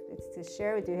their life. It's to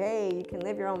share with you, hey, you can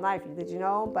live your own life. Did you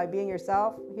know? By being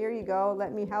yourself, here you go.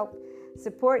 Let me help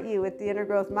support you with the inner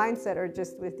growth mindset, or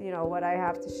just with, what I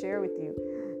have to share with you.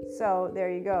 So there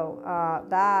you go.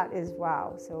 That is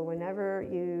wow. So whenever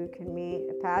you can meet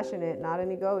a passionate, not an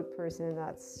egoic person,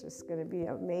 that's just going to be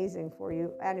amazing for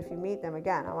you. And if you meet them,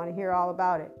 again, I want to hear all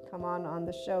about it. Come on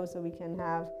the show so we can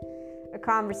have a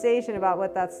conversation about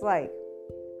what that's like.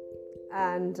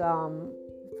 And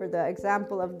for the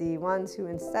example of the ones who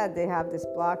instead they have this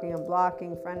blocking,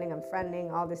 unblocking, friending,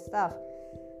 unfriending, all this stuff,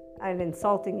 and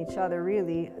insulting each other,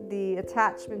 really, the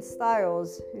attachment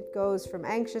styles, it goes from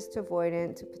anxious to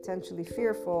avoidant to potentially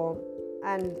fearful,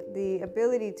 and the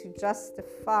ability to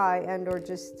justify and or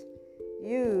just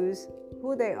use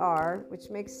who they are, which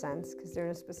makes sense because they're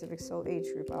in a specific soul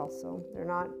age group also. They're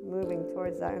not moving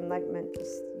towards that enlightenment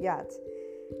just yet.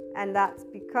 And that's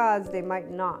because they might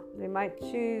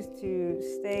choose to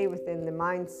stay within the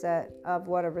mindset of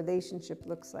what a relationship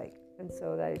looks like. And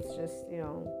so that it's just,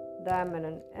 them.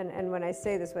 And when I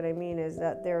say this, what I mean is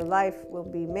that their life will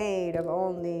be made of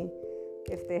only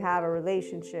if they have a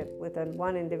relationship with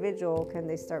one individual can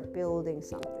they start building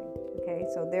something. Okay,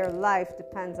 so their life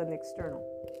depends on the external.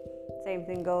 Same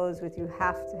thing goes with, you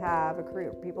have to have a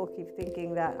career. People keep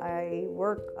thinking that I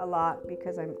work a lot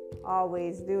because I'm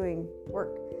always doing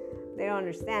work. They don't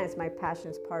understand it's my passion,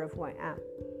 it's part of who I am.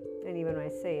 And even when I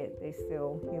say it, they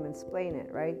still human-splain it,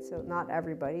 right? So not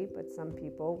everybody, but some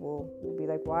people will be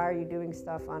like, why are you doing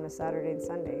stuff on a Saturday and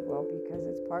Sunday? Well, because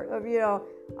it's part of,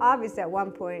 obviously at one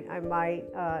point I might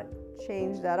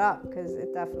change that up, because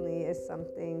it definitely is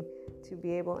something to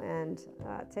be able and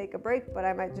take a break. But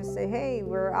I might just say, hey,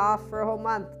 we're off for a whole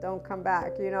month. Don't come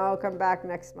back, come back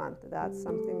next month. That's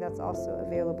something that's also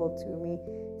available to me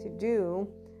to do.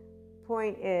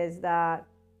 Point is that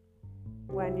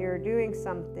when you're doing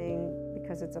something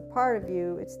because it's a part of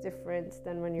you, it's different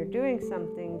than when you're doing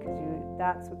something because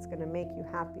that's what's going to make you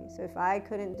happy. So if I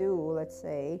couldn't do, let's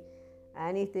say,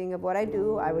 anything of what I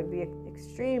do, I would be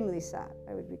extremely sad.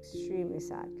 I would be extremely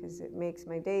sad because it makes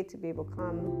my day to be able to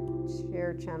come,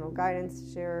 share channel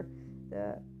guidance, share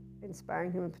the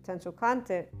inspiring human potential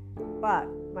content, but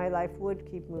my life would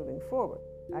keep moving forward.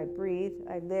 I breathe,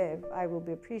 I live, I will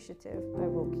be appreciative, I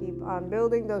will keep on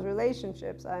building those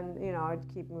relationships, and I'd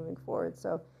keep moving forward.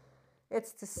 So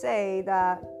it's to say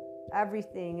that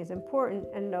everything is important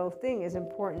and no thing is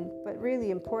important, but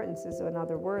really importance is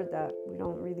another word that we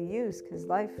don't really use, because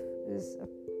life is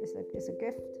a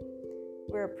gift.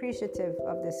 We're appreciative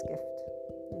of this gift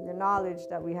and the knowledge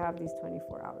that we have these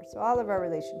 24 hours. So all of our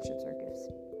relationships are gifts,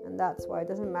 and that's why it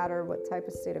doesn't matter what type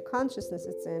of state of consciousness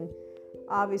it's in.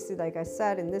 Obviously, like I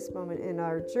said, in this moment in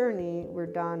our journey, we're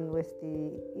done with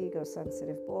the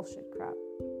ego-sensitive bullshit crap.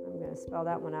 I'm going to spell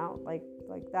that one out like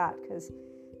that, because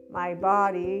my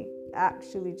body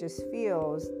actually just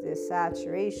feels the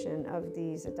saturation of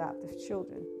these adaptive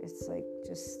children. It's like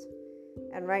just,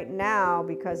 and right now,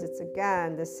 because it's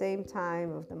again the same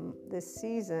time of this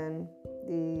season,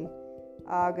 the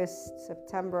August,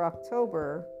 September,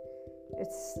 October,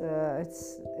 it's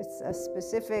a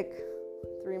specific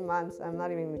 3 months. I'm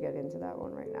not even going to get into that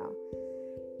one right now.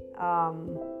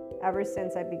 Ever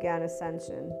since I began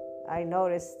Ascension, I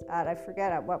noticed I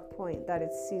forget at what point that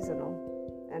it's seasonal.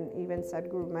 And even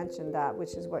Sadhguru mentioned that,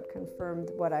 which is what confirmed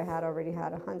what I had already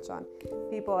had a hunch on.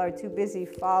 People are too busy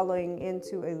falling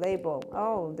into a label.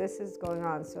 Oh, this is going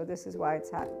on, so this is why it's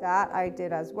that I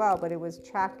did as well, but it was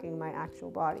tracking my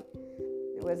actual body.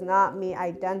 It was not me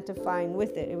identifying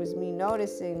with it. It was me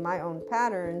noticing my own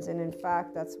patterns. And in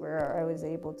fact, that's where I was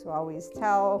able to always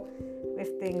tell if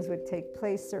things would take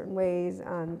place certain ways.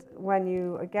 And when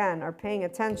you, again, are paying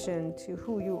attention to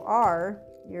who you are,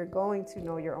 you're going to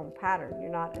know your own pattern.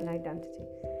 You're not an identity.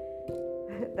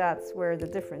 That's where the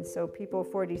difference. So people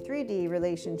 43D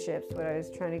relationships, what I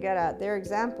was trying to get at, their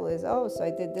example is, oh, so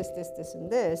I did this,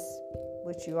 and this,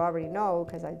 which you already know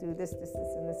because I do this, and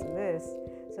this, and this.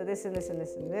 So this, and this, and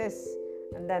this, and this,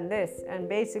 and then this. And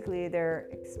basically they're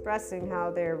expressing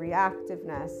how their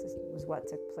reactiveness was what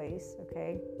took place,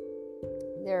 okay?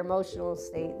 their emotional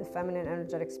state, the feminine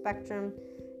energetic spectrum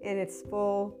in its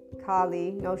full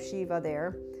Kali, no Shiva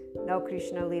there, no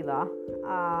Krishna Lila,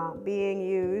 being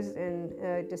used in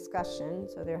a discussion.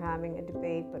 So they're having a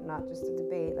debate, but not just a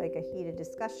debate, like a heated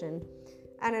discussion.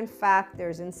 And in fact,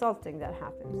 there's insulting that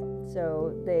happens.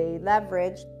 So they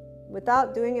leverage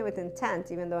without doing it with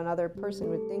intent, even though another person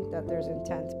would think that there's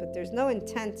intent, but there's no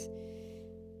intent.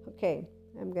 Okay,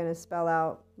 I'm going to spell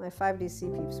out. My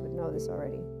 5DC peeps would know this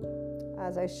already.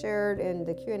 As I shared in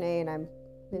the Q&A, and I've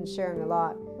been sharing a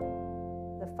lot,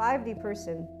 the 5D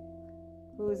person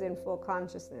who's in full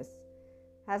consciousness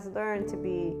has learned to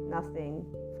be nothing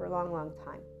for a long, long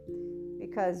time.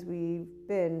 Because we've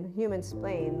been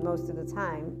human-splained most of the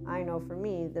time. I know for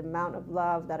me, the amount of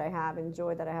love that I have and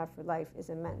joy that I have for life is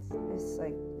immense. It's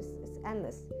like, it's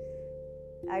endless.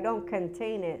 I don't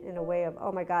contain it in a way of,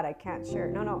 oh my God, I can't share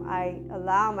it. No, I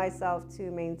allow myself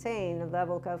to maintain a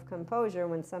level of composure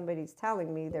when somebody's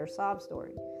telling me their sob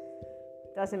story.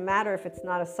 Doesn't matter if it's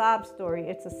not a sob story,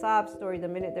 it's a sob story the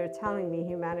minute they're telling me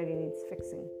humanity needs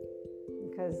fixing.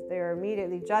 Because they're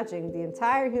immediately judging the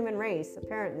entire human race,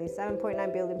 apparently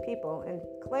 7.9 billion people, and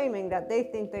claiming that they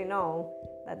think they know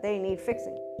that they need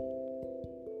fixing.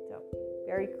 So,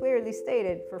 very clearly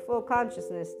stated, for full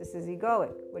consciousness, this is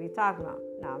egoic. What are you talking about?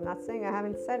 Now, I'm not saying I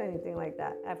haven't said anything like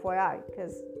that, FYI,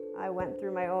 because I went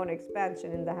through my own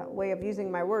expansion in the way of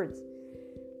using my words.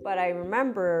 But I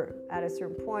remember at a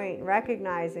certain point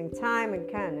recognizing time and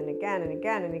again and again and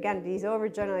again and again these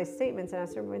overgeneralized statements, and at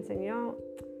a certain point saying,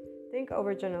 I think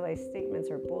overgeneralized statements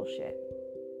are bullshit.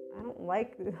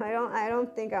 I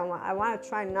don't think I want to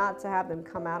try not to have them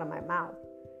come out of my mouth,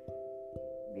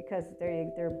 because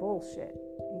they're bullshit.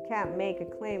 You can't make a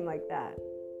claim like that.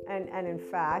 And in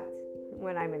fact,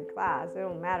 when I'm in class, it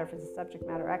don't matter if it's a subject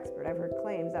matter expert. I've heard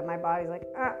claims that my body's like,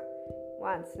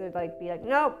 wants to be like,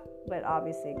 nope. But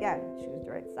obviously, again, choose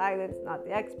the right silence, not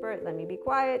the expert. Let me be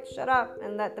quiet, shut up,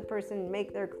 and let the person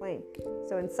make their claim.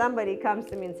 So when somebody comes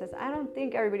to me and says, I don't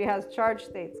think everybody has charge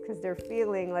states because they're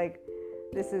feeling like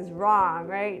this is wrong,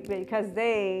 right? Because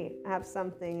they have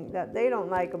something that they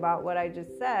don't like about what I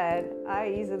just said, I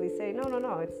easily say,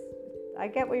 no, I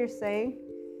get what you're saying.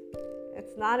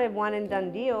 It's not a one and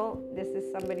done deal. This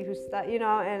is somebody who's,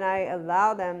 and I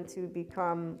allow them to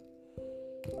become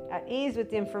at ease with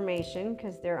the information,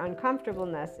 because their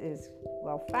uncomfortableness is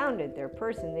well-founded. Their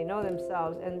person, they know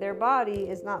themselves, and their body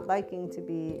is not liking to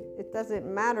be, it doesn't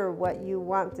matter what you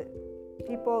want to,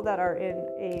 people that are in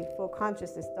a full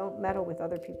consciousness don't meddle with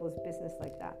other people's business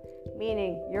like that.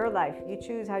 Meaning, your life, you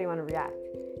choose how you want to react.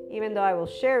 Even though I will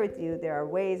share with you, there are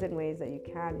ways and ways that you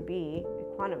can be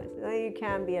equanimous. You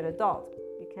can be an adult.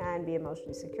 You can be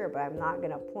emotionally secure, but I'm not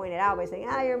going to point it out by saying,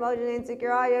 you're emotionally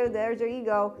insecure, there's your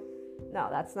ego. No,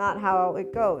 that's not how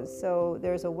it goes. So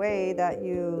there's a way that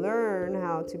you learn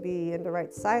how to be in the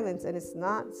right silence, and it's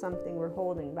not something we're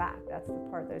holding back. That's the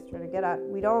part that I was trying to get at.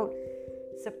 We don't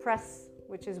suppress,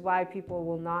 which is why people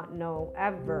will not know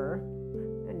ever.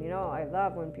 And I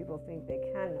love when people think they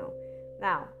can know.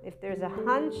 Now, if there's a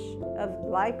hunch of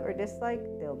like or dislike,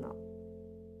 they'll know.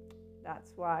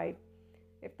 That's why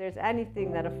if there's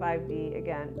anything that a 5D,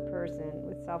 again, person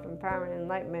with self-empowerment and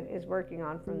enlightenment is working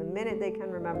on from the minute they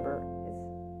can remember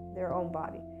is their own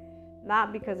body.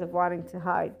 Not because of wanting to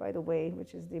hide, by the way,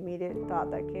 which is the immediate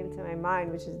thought that came to my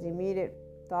mind, which is the immediate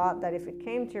thought that if it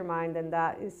came to your mind, then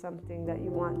that is something that you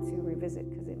want to revisit,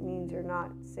 because it means you're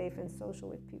not safe and social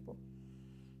with people.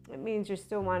 It means you're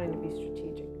still wanting to be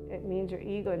strategic. It means your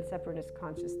ego and separatist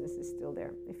consciousness is still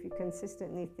there. If you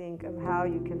consistently think of how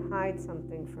you can hide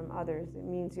something from others, it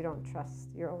means you don't trust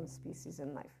your own species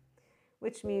in life,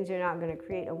 which means you're not going to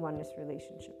create a oneness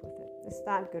relationship with it. It's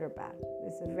not good or bad.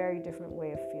 It's a very different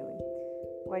way of feeling.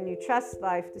 When you trust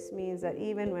life, this means that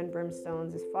even when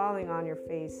brimstones is falling on your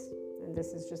face, and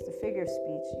this is just a figure of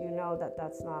speech, you know that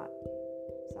that's not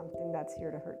something that's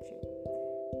here to hurt you.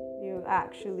 You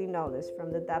actually know this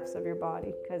from the depths of your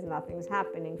body, because nothing's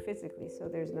happening physically, so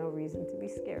there's no reason to be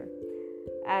scared.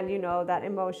 And you know that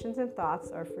emotions and thoughts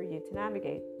are for you to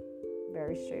navigate.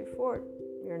 Very straightforward.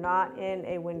 You're not in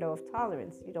a window of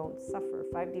tolerance. You don't suffer.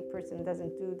 5D person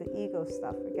doesn't do the ego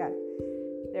stuff again.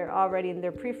 They're already in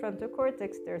their prefrontal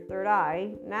cortex, their third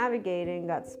eye, navigating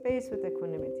that space with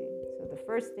equanimity. So the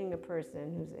first thing a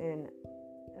person who's in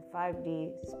a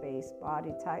 5D space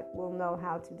body type will know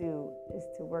how to do is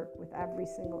to work with every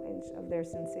single inch of their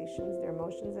sensations, their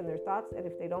emotions, and their thoughts. And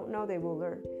if they don't know, they will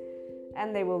learn.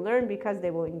 And they will learn because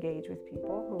they will engage with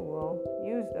people who will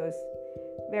use those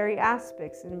very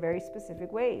aspects in very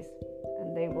specific ways.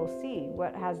 And they will see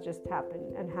what has just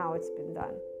happened and how it's been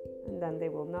done. And then they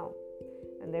will know.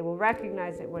 And they will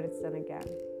recognize it when it's done again.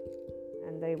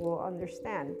 And and they will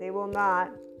understand. They will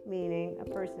not, meaning a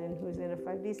person who's in a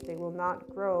 5D state, will not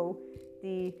grow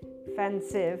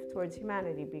defensive towards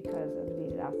humanity because of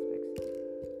these aspects.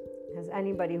 As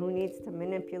anybody who needs to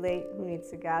manipulate, who needs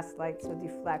to gaslight, so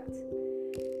deflect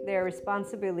their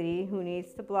responsibility, who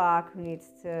needs to block, who needs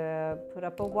to put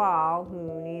up a wall,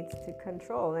 who needs to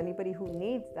control. Anybody who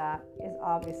needs that is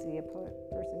obviously a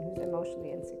person who's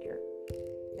emotionally insecure.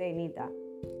 They need that.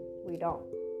 We don't.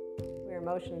 We're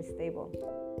emotionally stable.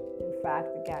 In fact,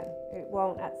 again, it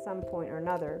won't at some point or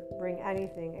another bring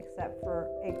anything except for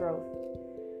a growth.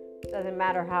 It doesn't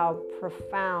matter how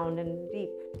profound and deep.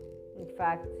 In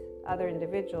fact, other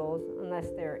individuals,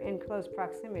 unless they're in close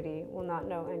proximity, will not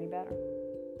know any better.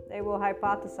 They will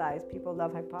hypothesize. People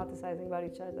love hypothesizing about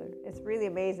each other. It's really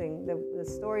amazing the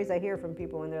stories I hear from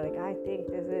people when they're like, I think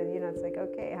this is, it's like,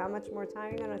 okay, how much more time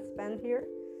are you going to spend here?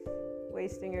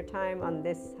 Wasting your time on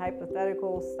this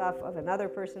hypothetical stuff of another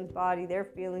person's body, their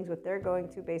feelings, what they're going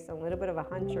to based on a little bit of a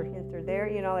hunch or hint or there,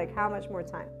 like how much more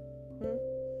time?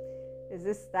 Is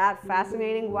this that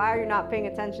fascinating? Why are you not paying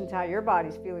attention to how your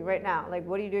body's feeling right now? Like,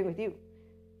 what are you doing with you?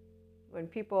 When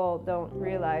people don't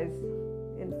realize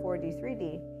in 4D,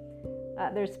 3D,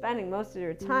 they're spending most of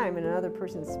their time in another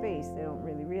person's space. They don't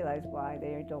really realize why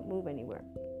they don't move anywhere.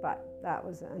 But that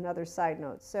was another side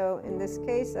note. So in this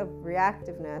case of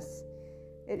reactiveness,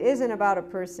 it isn't about a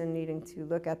person needing to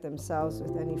look at themselves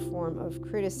with any form of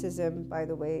criticism, by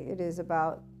the way. It is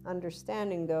about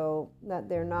understanding, though, that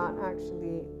they're not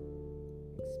actually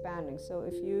expanding. So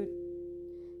if you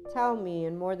tell me,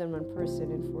 and more than one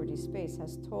person in 4D space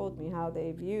has told me how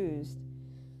they've used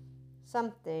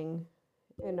something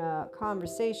in a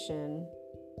conversation,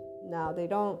 now they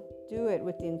don't do it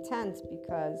with the intent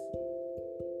because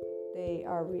they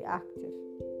are reactive.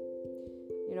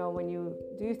 When you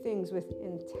do things with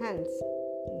intent,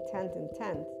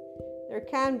 there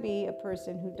can be a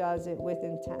person who does it with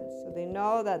intent. So they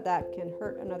know that that can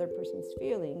hurt another person's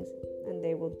feelings, and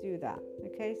they will do that.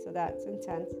 Okay, so that's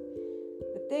intent.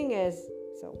 The thing is,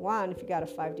 so one, if you got a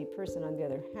 5D person, on the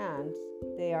other hand,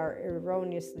 they are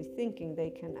erroneously thinking they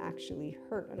can actually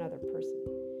hurt another person.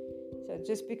 So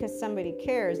just because somebody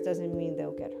cares doesn't mean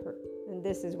they'll get hurt. And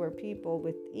this is where people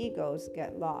with egos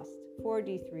get lost.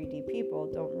 4D, 3D people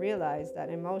don't realize that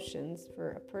emotions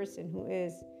for a person who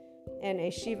is in a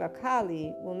Shiva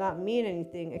Kali will not mean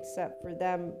anything except for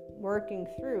them working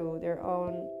through their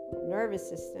own nervous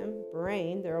system,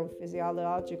 brain, their own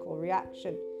physiological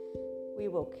reaction. We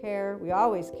will care. We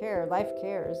always care. Life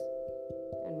cares.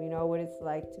 And we know what it's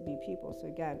like to be people. So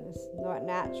again, it's not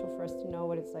natural for us to know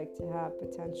what it's like to have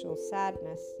potential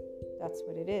sadness. That's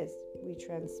what it is. We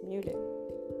transmute it.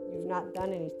 You've not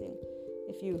done anything.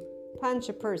 If you punch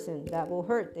a person, that will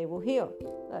hurt. They will heal.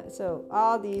 So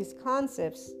all these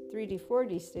concepts, 3D,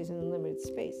 4D stays in a limited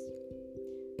space.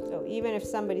 So even if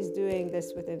somebody's doing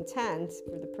this with intent,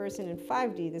 for the person in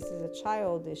 5D, this is a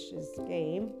childish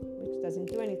game, which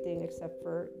doesn't do anything except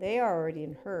for they are already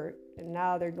in hurt, and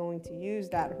now they're going to use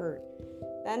that hurt.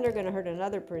 Then they're going to hurt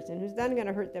another person who's then going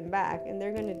to hurt them back, and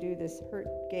they're going to do this hurt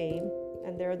game,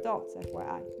 and they're adults,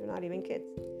 FYI. They're not even kids.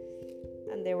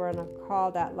 And they were going to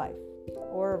call that life,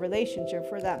 or a relationship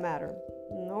for that matter.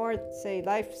 Nor say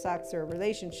life sucks or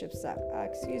relationships suck.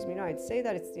 I'd say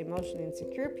that it's the emotionally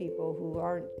insecure people who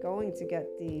aren't going to get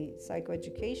the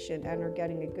psychoeducation and are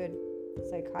getting a good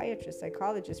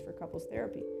psychologist for couples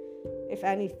therapy. If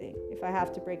anything, if I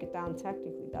have to break it down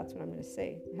technically, that's what I'm going to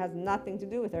say. It has nothing to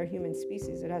do with our human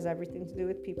species. It has everything to do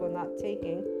with people not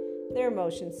taking their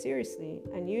emotions seriously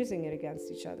and using it against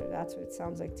each other. That's what it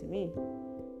sounds like to me.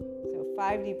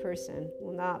 5D person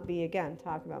will not be, again,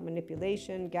 talking about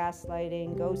manipulation,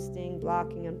 gaslighting, ghosting,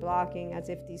 blocking, unblocking, as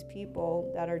if these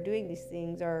people that are doing these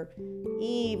things are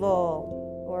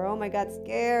evil or, oh my God,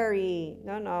 scary.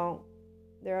 No,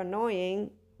 they're annoying.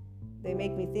 They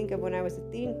make me think of when I was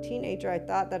a teenager, I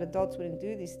thought that adults wouldn't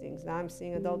do these things. Now I'm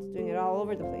seeing adults doing it all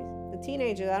over the place. The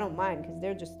teenagers, I don't mind because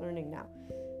they're just learning now.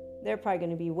 They're probably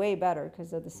going to be way better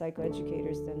because of the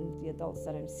psychoeducators than the adults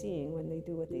that I'm seeing when they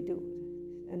do what they do.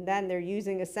 And then they're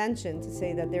using ascension to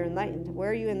say that they're enlightened. Where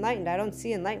are you enlightened? I don't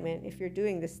see enlightenment. If you're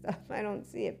doing this stuff, I don't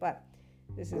see it. But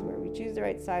this is where we choose the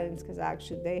right silence, because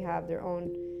actually they have their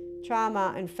own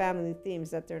trauma and family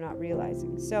themes that they're not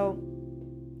realizing. So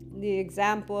the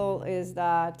example is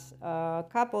that a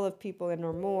couple of people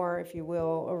or more, if you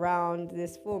will, around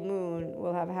this full moon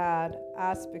will have had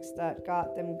aspects that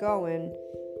got them going.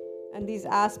 And these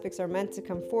aspects are meant to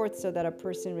come forth so that a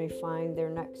person may find their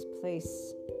next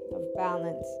place of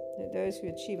balance. Those who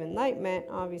achieve enlightenment,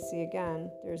 obviously,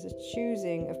 again, there's a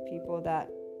choosing of people that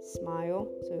smile.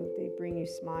 So they bring you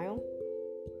smile,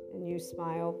 and you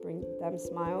smile, bring them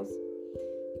smiles.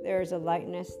 There's a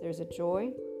lightness, there's a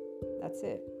joy. That's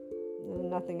it.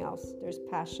 Nothing else. There's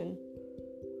passion.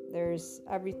 There's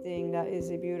everything that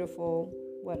is a beautiful,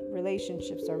 what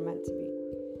relationships are meant to be.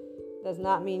 Does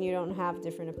not mean you don't have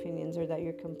different opinions or that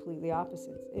you're completely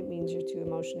opposites. It means you're two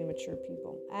emotionally mature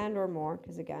people, and or more,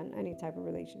 because again, any type of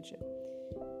relationship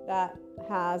that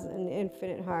has an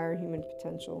infinite higher human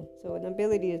potential. So an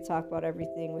ability to talk about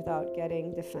everything without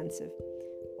getting defensive.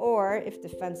 Or if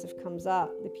defensive comes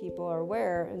up, the people are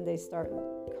aware and they start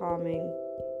calming,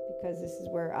 because this is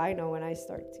where I know when I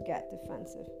start to get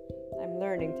defensive. I'm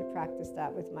learning to practice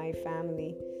that with my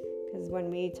family, because when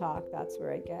we talk, that's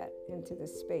where I get into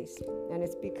this space. And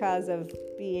it's because of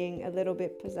being a little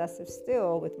bit possessive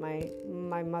still with my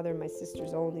mother, my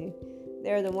sisters only.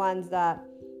 They're the ones that,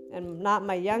 and not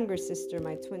my younger sister,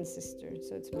 my twin sister.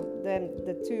 So it's then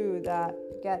the two that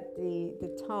get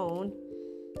the tone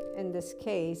in this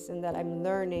case, and that I'm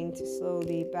learning to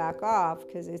slowly back off,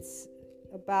 because it's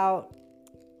about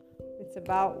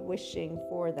wishing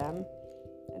for them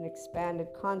an expanded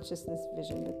consciousness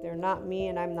vision, but they're not me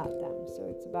and I'm not them.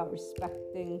 So it's about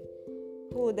respecting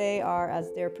who they are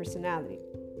as their personality.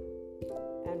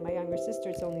 And my younger sister,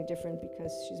 it's only different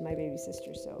because she's my baby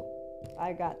sister, so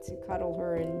I got to cuddle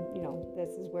her, and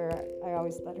this is where I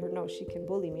always let her know she can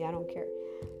bully me. I don't care.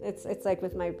 It's like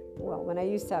with when I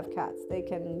used to have cats, they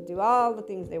can do all the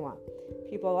things they want.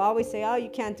 People always say, oh, you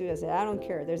can't do this. I don't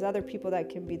care. There's other people that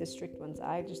can be the strict ones.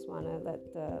 I just want to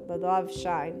let the love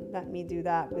shine. Let me do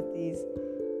that with these,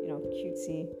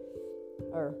 cutesy,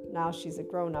 or now she's a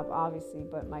grown-up, obviously,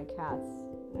 but my cats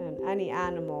and any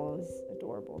animal is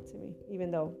adorable to me,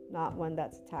 even though not one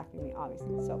that's attacking me,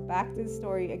 obviously. So back to the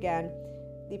story again,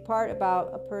 the part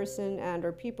about a person and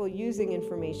or people using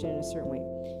information in a certain way.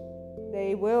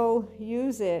 They will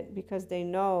use it because they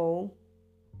know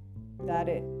that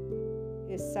it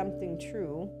is something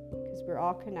true, because we're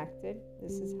all connected.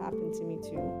 This has happened to me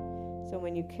too. So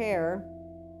when you care,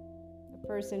 a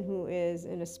person who is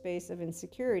in a space of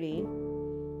insecurity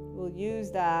will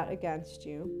use that against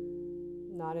you,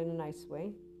 not in a nice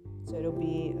way. So it'll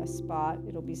be a spot,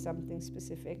 it'll be something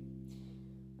specific.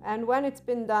 And when it's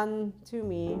been done to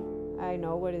me, I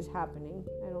know what is happening.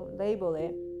 I don't label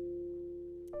it.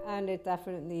 And it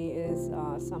definitely is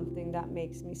something that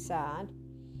makes me sad.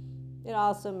 It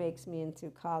also makes me into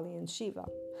Kali and Shiva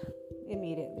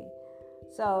immediately.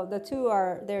 So the two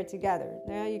are there together.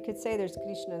 Now you could say there's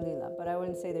Krishna and Lila, but I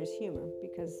wouldn't say there's humor,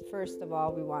 because first of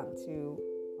all, we want to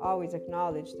always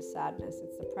acknowledge the sadness.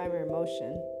 It's the primary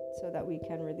emotion, so that we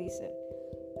can release it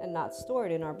and not store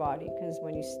it in our body, because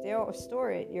when you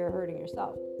store it, you're hurting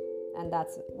yourself. And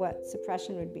that's what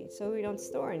suppression would be. So we don't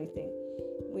store anything.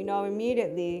 We know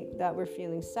immediately that we're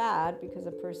feeling sad because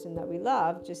a person that we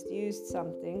love just used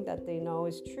something that they know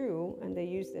is true, and they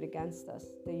used it against us.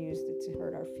 They used it to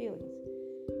hurt our feelings.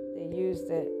 They used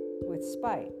it with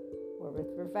spite, or with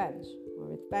revenge, or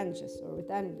with vengeance, or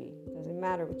with envy. It doesn't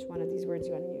matter which one of these words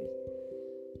you want to use.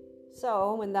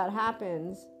 So when that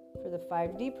happens, for the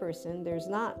 5D person, there's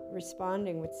not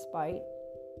responding with spite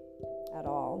at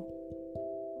all.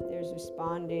 There's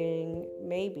responding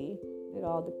maybe. It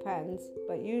all depends.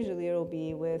 But usually it'll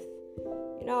be with,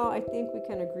 I think we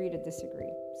can agree to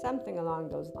disagree. Something along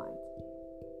those lines.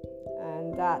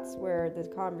 And that's where the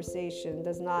conversation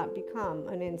does not become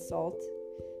an insult.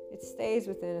 It stays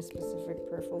within a specific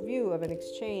peripheral view of an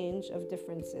exchange of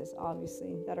differences,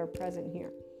 obviously, that are present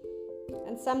here.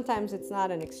 And sometimes it's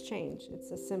not an exchange.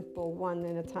 It's a simple one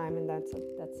in a time, and that's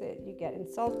it. You get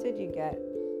insulted, you get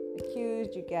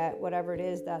accused, you get whatever it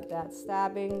is that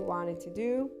stabbing wanted to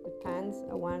do. Depends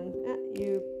on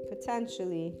you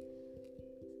potentially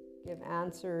give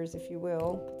answers, if you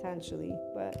will, potentially,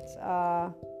 but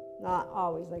not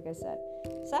always, like I said.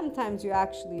 Sometimes you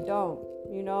actually don't.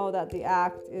 You know that the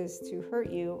act is to hurt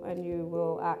you, and you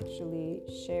will actually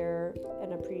share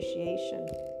an appreciation,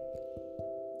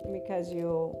 because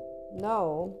you'll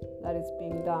know that it's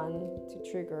being done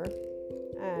to trigger.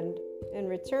 And in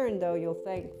return, though,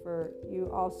 you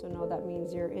also know that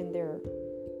means you're in their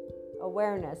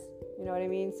awareness. You know what I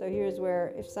mean? So here's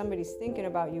where, if somebody's thinking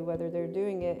about you, whether they're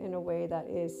doing it in a way that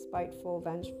is spiteful,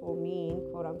 vengeful, mean,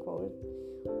 quote unquote,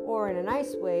 or in a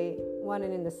nice way, one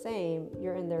and in the same,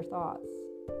 you're in their thoughts.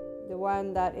 The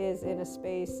one that is in a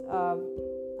space of,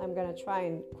 I'm going to try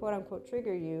and quote unquote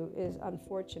trigger you, is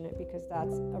unfortunate, because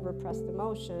that's a repressed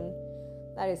emotion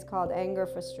that is called anger,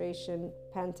 frustration,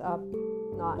 pent up,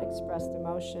 not expressed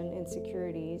emotion,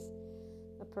 insecurities,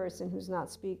 a person who's not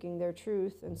speaking their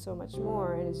truth, and so much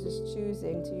more, and is just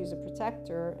choosing to use a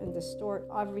protector and distort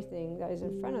everything that is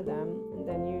in front of them, and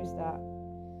then use that.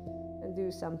 And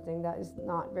do something that is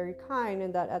not very kind,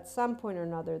 and that at some point or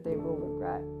another they will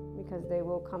regret, because they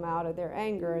will come out of their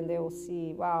anger and they will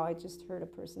see, wow, I just hurt a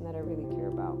person that I really care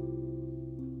about.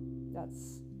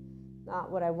 That's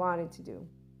not what I wanted to do.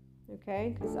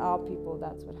 Okay? Because all people,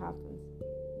 that's what happens.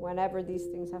 Whenever these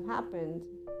things have happened,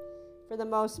 for the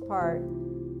most part,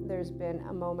 there's been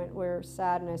a moment where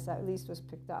sadness at least was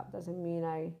picked up. Doesn't mean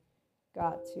I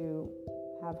got to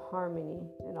have harmony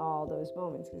in all those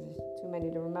moments, because there's too many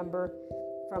to remember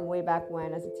from way back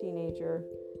when as a teenager,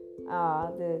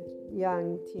 the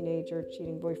young teenager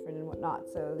cheating boyfriend and whatnot.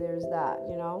 So there's that,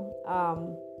 you know.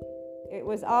 It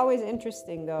was always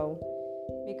interesting though,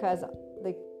 because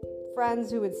the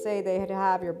friends who would say they had to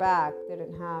have your back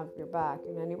didn't have your back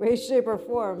in any way, shape, or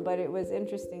form. But it was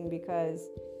interesting because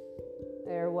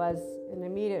there was an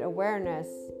immediate awareness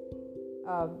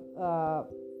of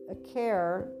a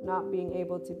care not being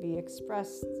able to be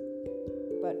expressed,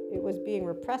 but it was being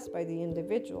repressed by the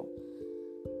individual.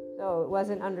 So it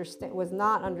was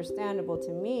not understandable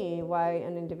to me why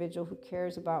an individual who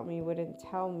cares about me wouldn't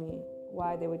tell me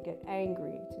why they would get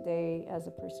angry. Today, as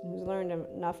a person who's learned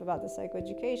enough about the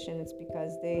psychoeducation, it's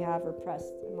because they have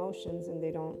repressed emotions and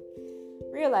they don't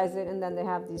realize it, and then they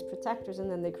have these protectors, and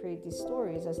then they create these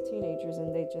stories as teenagers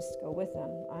and they just go with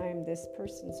them. I'm this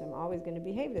person, so I'm always going to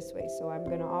behave this way, so I'm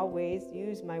going to always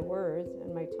use my words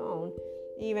and my tone,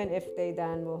 even if they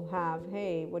then will have,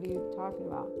 hey, what are you talking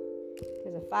about?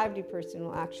 Because a 5D person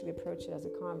will actually approach it as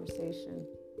a conversation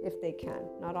if they can.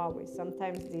 Not always.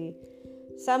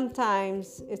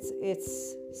 Sometimes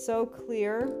it's so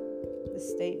clear, the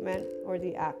statement or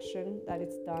the action that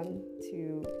it's done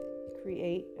to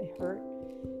create a hurt,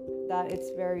 that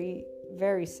it's very,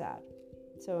 very sad.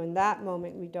 So in that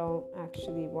moment, we don't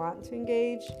actually want to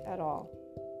engage at all,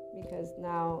 because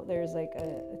now there's like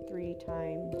a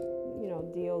 3-time,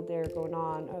 deal there going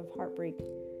on of heartbreak.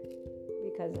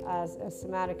 Because as a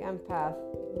somatic empath,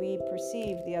 we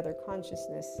perceive the other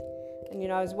consciousness. And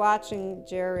I was watching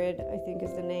Jared, I think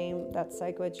is the name, that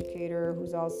psychoeducator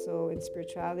who's also in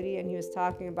spirituality, and he was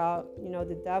talking about,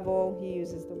 the devil, he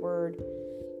uses the word,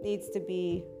 needs to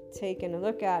be taken a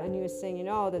look at. And he was saying,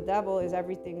 the devil is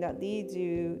everything that leads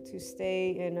you to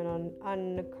stay in an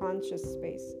unconscious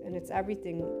space. And it's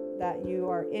everything that you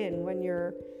are in when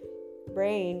your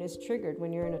brain is triggered,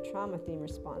 when you're in a trauma theme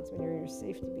response, when you're in your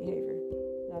safety behavior.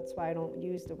 That's why I don't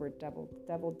use the word devil. The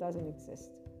devil doesn't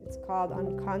exist. It's called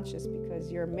unconscious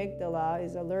because your amygdala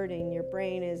is alerting, your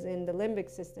brain is in the limbic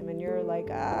system, and you're like,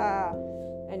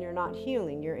 and you're not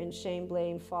healing. You're in shame,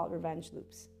 blame, fault, revenge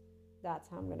loops. That's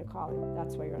how I'm going to call it.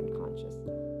 That's why you're unconscious.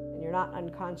 And you're not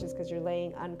unconscious because you're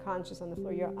laying unconscious on the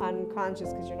floor. You're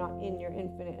unconscious because you're not in your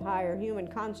infinite higher human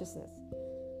consciousness.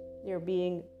 You're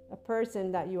being a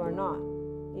person that you are not,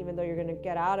 even though you're going to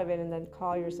get out of it and then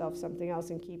call yourself something else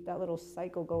and keep that little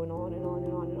cycle going on and on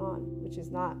and on and on, which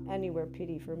is not anywhere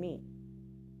pity for me.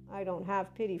 I don't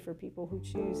have pity for people who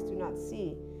choose to not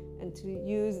see. And to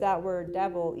use that word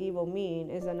devil, evil, mean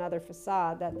is another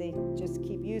facade that they just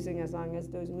keep using, as long as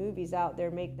those movies out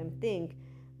there make them think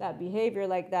that behavior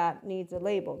like that needs a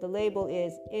label. The label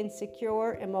is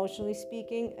insecure, emotionally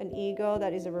speaking, an ego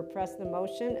that is a repressed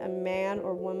emotion, a man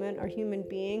or woman or human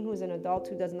being who's an adult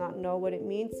who does not know what it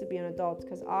means to be an adult.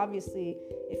 Because obviously,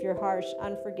 if you're harsh,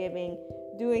 unforgiving,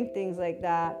 doing things like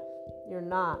that, you're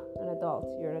not an adult,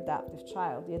 you're an adaptive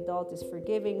child. The adult is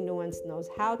forgiving, nuanced, knows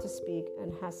how to speak,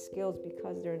 and has skills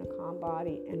because they're in a calm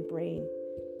body and brain.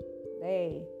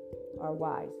 They are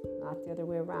wise, not the other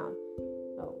way around.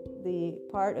 So the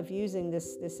part of using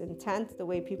this intent, the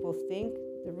way people think,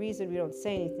 the reason we don't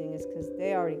say anything is because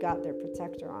they already got their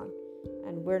protector on.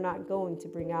 And we're not going to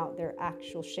bring out their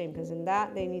actual shame, because in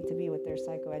that they need to be with their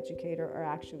psychoeducator or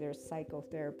actually their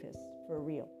psychotherapist for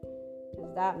real.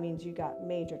 Because that means you got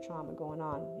major trauma going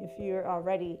on. If you're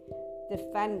already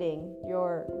defending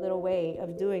your little way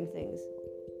of doing things,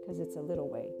 because it's a little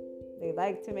way. They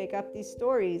like to make up these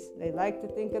stories. They like to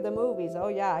think of the movies. Oh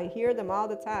yeah, I hear them all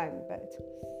the time. But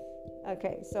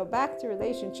okay, so back to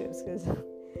relationships, because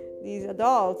these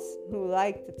adults who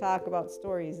like to talk about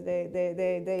stories, they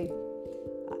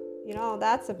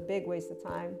that's a big waste of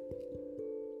time.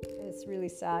 It's really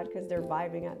sad because they're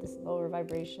vibing at this lower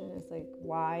vibration. It's like,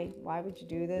 why would you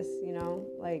do this?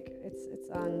 Like it's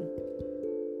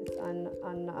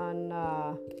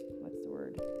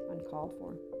uncalled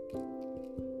for.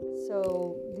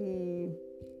 So the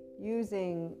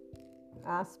using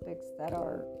aspects that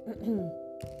are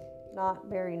not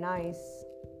very nice,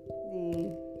 the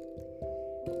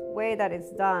way that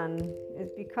it's done is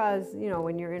because,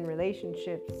 when you're in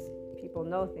relationships, people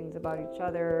know things about each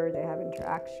other, they have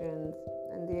interactions.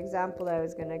 And the example I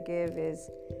was going to give is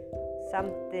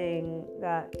something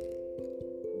that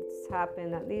it's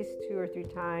happened at least 2 or 3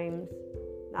 times,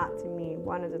 not to me,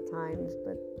 one of the times,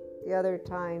 but the other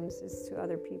times is to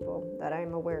other people that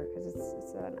I'm aware, because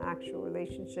it's an actual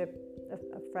relationship,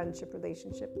 a friendship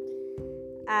relationship.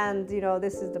 And,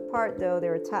 this is the part, though,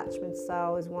 their attachment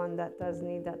style is one that does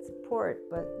need that support.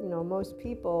 But, most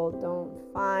people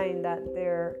don't find that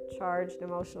their charged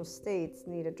emotional states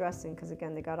need addressing because,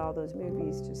 again, they got all those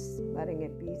movies just letting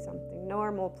it be something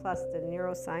normal, plus the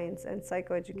neuroscience and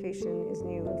psychoeducation is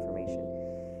new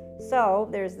information. So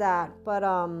there's that. But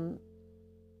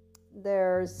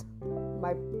there's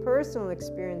my personal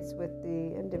experience with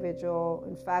the individual.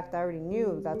 In fact, I already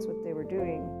knew that's what they were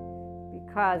doing,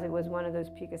 because it was one of those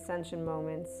peak ascension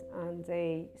moments, and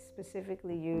they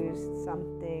specifically used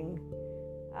something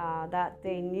that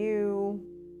they knew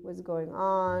was going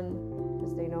on,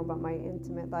 because they know about my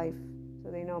intimate life, so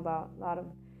they know about a lot of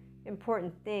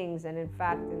important things. And in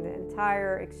fact, in the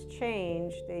entire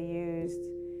exchange, they used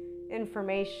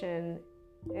information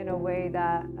in a way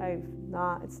that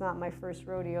it's not my first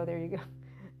rodeo. There you go.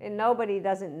 And nobody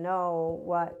doesn't know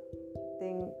what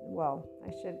thing. Well,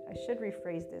 I should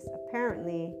rephrase this.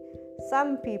 Apparently,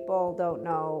 some people don't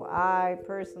know. I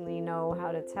personally know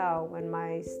how to tell when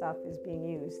my stuff is being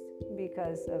used,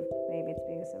 because of maybe it's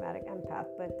being a somatic empath.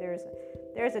 But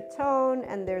there's a tone,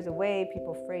 and there's a way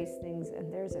people phrase things,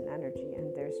 and there's an energy,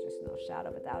 and there's just no shadow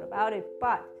of a doubt about it.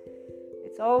 But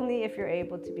it's only if you're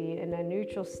able to be in a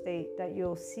neutral state that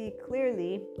you'll see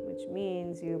clearly, which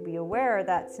means you'll be aware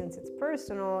that since it's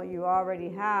personal, you already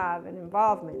have an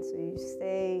involvement. So you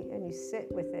stay and you sit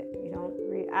with it. You don't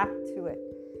react to it.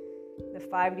 The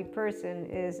 5D person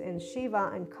is in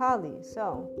Shiva and Kali.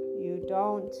 So you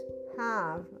don't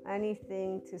have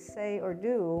anything to say or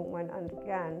do when,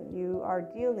 again, you are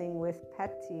dealing with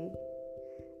petty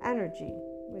energy,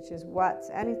 which is what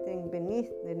anything beneath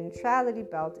the neutrality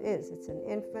belt is. It's an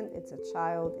infant, it's a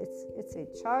child, it's a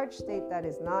charged state that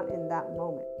is not in that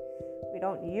moment. We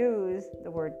don't use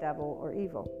the word devil or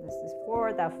evil. This is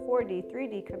for that 4D,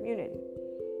 3D community.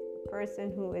 A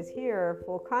person who is here,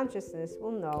 full consciousness,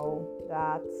 will know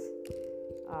that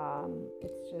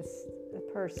it's just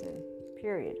a person,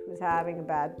 period, who's having a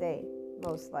bad day,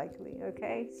 most likely,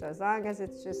 okay? So as long as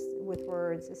it's just with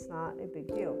words, it's not a big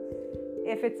deal.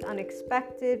 If it's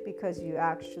unexpected because you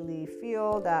actually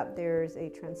feel that there's a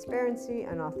transparency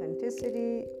and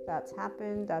authenticity that's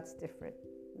happened, that's different.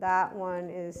 That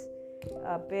one is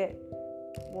a bit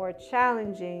more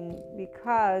challenging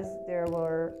because there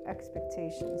were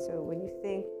expectations. So when you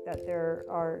think that there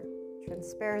are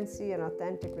transparency and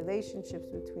authentic relationships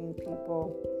between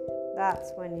people,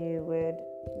 that's when you would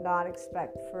not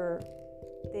expect for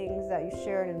things that you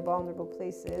shared in vulnerable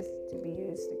places to be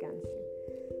used against you.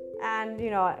 And,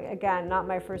 again, not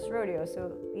my first rodeo.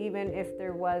 So even if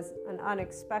there was an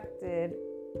unexpected,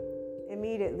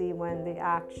 immediately when the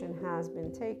action has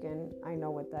been taken, I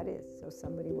know what that is. So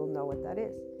somebody will know what that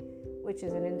is, which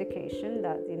is an indication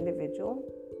that the individual,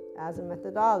 as a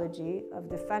methodology of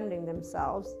defending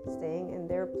themselves, staying in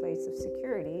their place of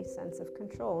security, sense of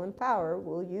control and power,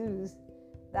 will use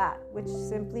that, which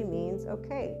simply means,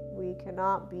 okay, we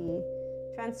cannot be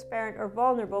transparent or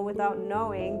vulnerable without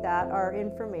knowing that our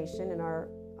information and our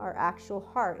actual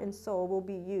heart and soul will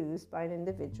be used by an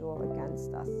individual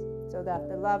against us, so that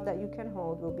the love that you can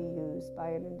hold will be used by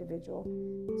an individual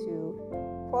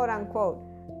to quote unquote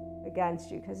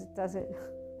against you, because it doesn't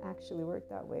actually work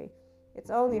that way. It's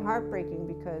only heartbreaking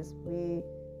because we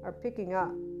are picking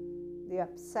up the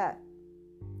upset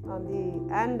on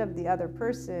the end of the other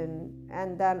person,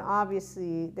 and then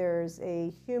obviously there's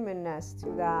a humanness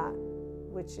to that,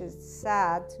 which is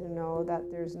sad to know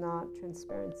that there's not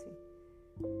transparency.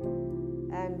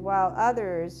 And while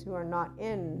others who are not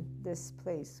in this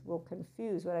place will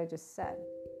confuse what I just said,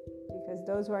 because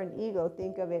those who are in ego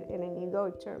think of it in an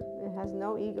egoic term. It has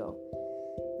no ego.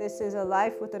 This is a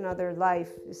life with another life.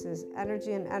 This is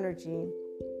energy and energy,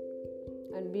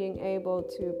 and being able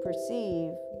to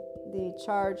perceive the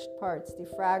charged parts, the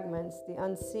fragments, the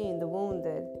unseen, the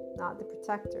wounded, not the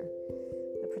protector.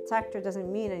 The protector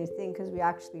doesn't mean anything because we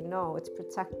actually know it's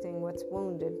protecting what's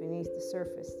wounded beneath the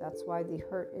surface. That's why the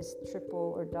hurt is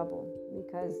triple or double,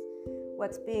 because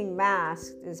what's being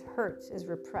masked is hurt, is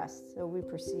repressed. So we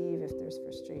perceive if there's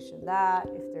frustration, that,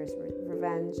 if there's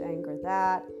revenge, anger,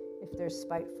 that, if there's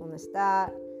spitefulness,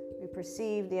 that. We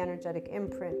perceive the energetic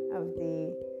imprint of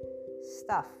the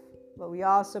stuff, but we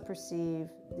also perceive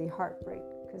the heartbreak,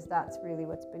 because that's really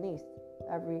what's beneath.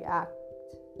 Every act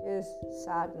is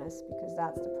sadness, because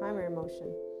that's the primary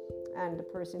emotion. And the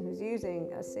person who's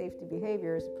using a safety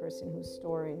behavior is a person who's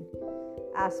storing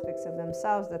aspects of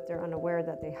themselves that they're unaware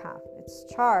that they have. It's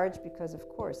charged because, of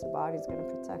course, the body's going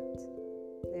to protect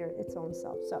its own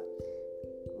self. So,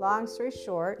 long story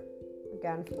short,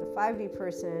 again, for the 5D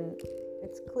person,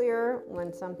 it's clear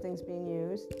when something's being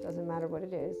used, doesn't matter what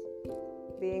it is.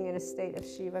 Being in a state of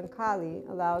Shiva and Kali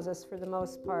allows us, for the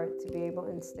most part, to be able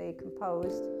to stay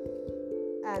composed.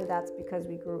 And that's because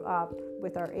we grew up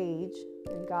with our age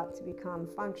and got to become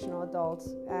functional adults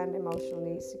and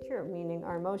emotionally secure, meaning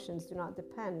our emotions do not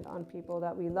depend on people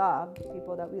that we love.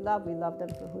 People that we love them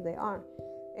for who they are.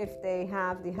 If they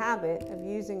have the habit of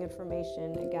using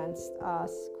information against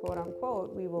us, quote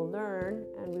unquote, we will learn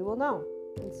and we will know.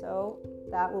 And so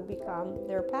that will become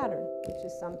their pattern, which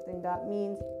is something that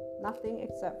means nothing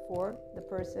except for the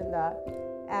person that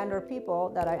and or people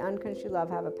that I unconsciously love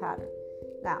have a pattern.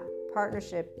 Now,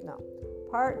 partnership, no.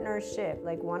 Partnership,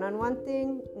 like one-on-one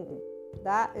thing,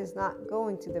 that is not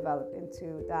going to develop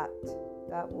into that.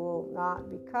 That will not,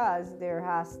 because there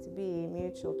has to be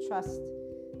mutual trust,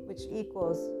 which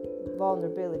equals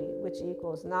vulnerability, which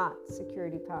equals not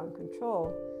security, power, and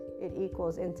control. It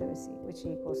equals intimacy, which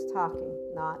equals talking,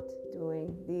 not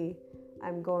doing the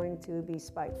I'm going to be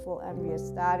spiteful, envious.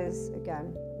 That is,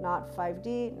 again, not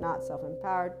 5D, not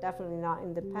self-empowered, definitely not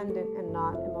independent, and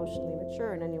not emotionally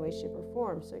mature in any way, shape, or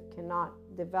form. So it cannot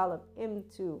develop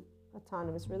into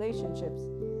autonomous relationships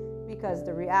because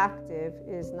the reactive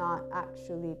is not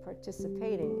actually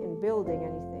participating in building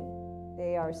anything.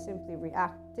 They are simply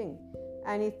reacting.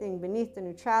 Anything beneath the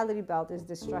neutrality belt is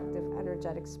destructive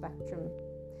energetic spectrum.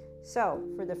 So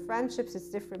for the friendships, it's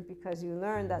different because you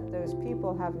learn that those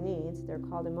people have needs. They're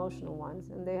called emotional ones,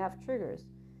 and they have triggers.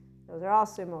 Those are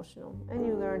also emotional, and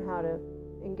you learn how to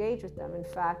engage with them. In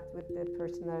fact, with the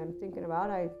person that I'm thinking about,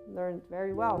 I learned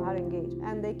very well how to engage,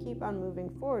 and they keep on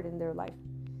moving forward in their life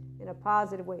in a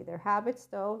positive way. Their habits,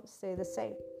 though, stay the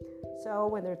same. So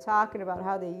when they're talking about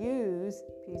how they use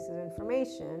pieces of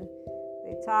information,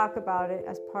 they talk about it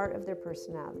as part of their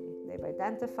personality. They've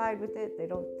identified with it. They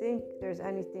don't think there's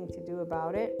anything to do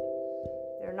about it.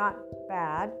 They're not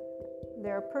bad.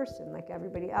 They're a person like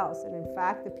everybody else. And in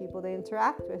fact, the people they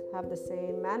interact with have the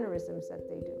same mannerisms that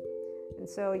they do. And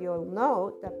so you'll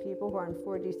note that people who are in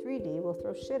 4D, 3D will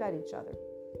throw shit at each other.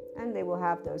 And they will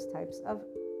have those types of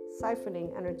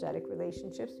siphoning energetic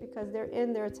relationships because they're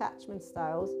in their attachment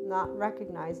styles, not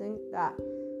recognizing that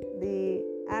the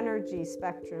energy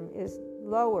spectrum is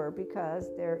lower because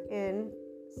they're in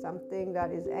something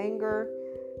that is anger,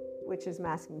 which is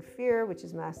masking fear, which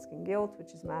is masking guilt,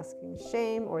 which is masking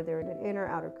shame, or they're in an inner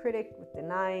outer critic with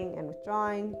denying and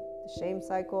withdrawing, the shame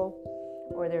cycle,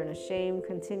 or they're in a shame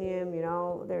continuum.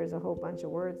 There's a whole bunch of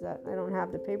words that I don't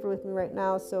have the paper with me right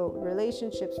now. So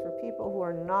relationships for people who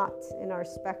are not in our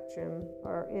spectrum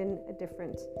are in a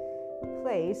different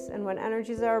place, and when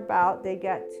energies are about, they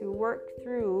get to work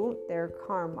through their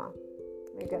karma.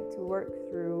 They get to work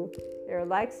through their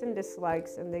likes and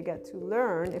dislikes, and they get to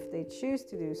learn, if they choose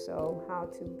to do so, how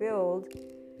to build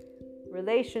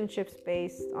relationships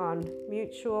based on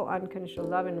mutual unconditional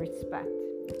love and respect.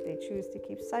 If they choose to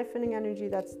keep siphoning energy,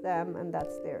 that's them and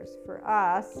that's theirs. For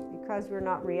us, because we're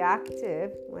not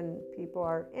reactive when people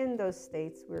are in those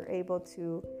states, we're able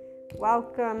to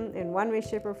welcome in one way,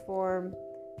 shape, or form,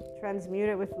 transmute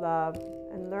it with love,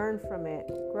 and learn from it,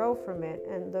 grow from it,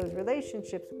 and those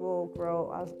relationships will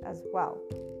grow as well.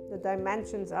 The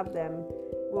dimensions of them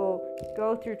will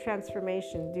go through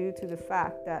transformation due to the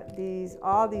fact that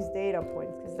all these data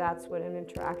points, because that's what an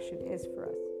interaction is for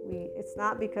us. It's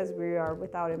not because we are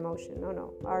without emotion.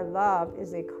 No. Our love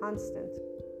is a constant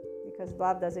because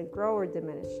love doesn't grow or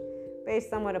diminish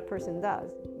based on what a person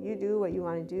does. You do what you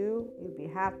want to do. You be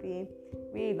happy.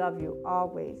 We love you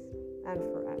always and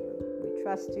forever. We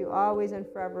trust you always and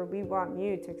forever. We want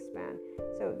you to expand.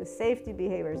 So the safety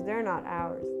behaviors, they're not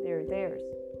ours. They're theirs.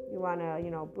 You want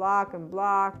to, block and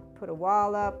block, put a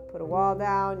wall up, put a wall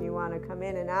down. You want to come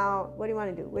in and out. What do you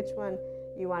want to do? Which one?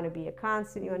 You want to be a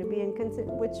constant? You want to be inconstant?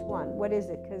 Which one? What is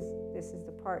it? Because this is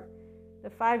the part. The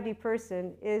 5D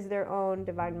person is their own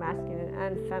divine masculine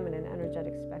and feminine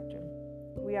energetic spectrum.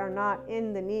 We are not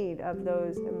in the need of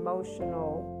those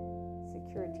emotional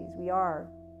securities. We are.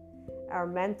 Our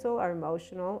mental, our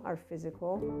emotional, our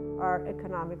physical, our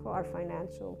economical, our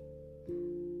financial.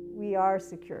 We are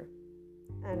secure.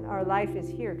 And our life is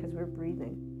here because we're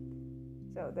breathing.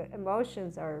 So the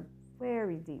emotions are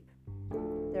very deep.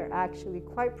 They're actually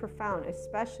quite profound,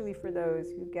 especially for those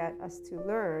who get us to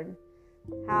learn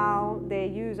how they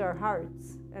use our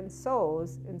hearts and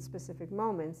souls in specific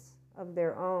moments of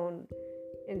their own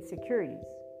insecurities.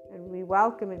 And we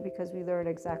welcome it because we learn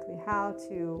exactly how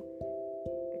to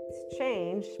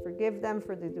exchange, forgive them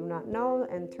for they do not know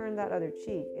and turn that other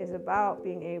cheek, is about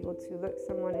being able to look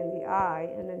someone in the eye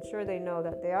and ensure they know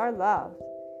that they are loved.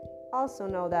 Also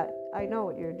know that I know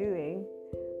what you're doing.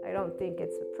 I don't think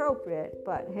it's appropriate,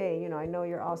 but hey, I know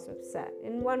you're also upset.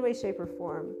 In one way, shape, or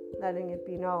form, letting it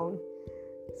be known.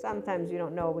 Sometimes you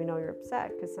don't know we know you're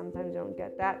upset because sometimes you don't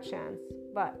get that chance.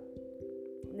 But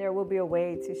there will be a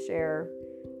way to share.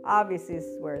 Obviously, this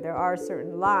is where there are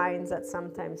certain lines that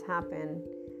sometimes happen,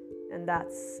 and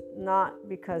that's not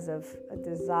because of a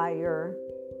desire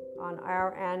on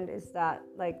our end. Is that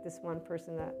like this one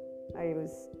person that I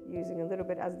was using a little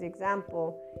bit as the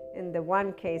example in the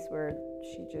one case where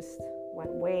she just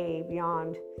went way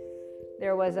beyond.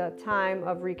 There was a time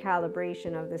of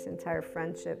recalibration of this entire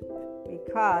friendship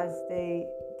because they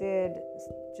did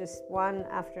just one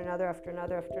after another,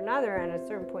 and at a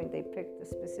certain point they picked a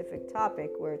specific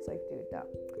topic where it's like, dude,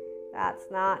 that's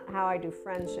not how I do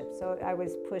friendship. So I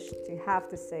was pushed to have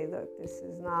to say, look, this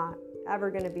is not ever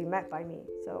going to be met by me.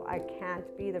 So I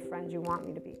can't be the friend you want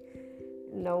me to be.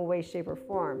 No way, shape, or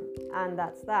form. And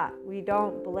that's that. We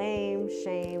don't blame,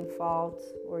 shame, fault,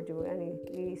 or do any.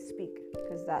 We speak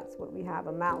because that's what we have,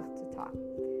 a mouth to talk.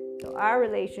 So our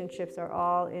relationships are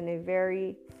all in a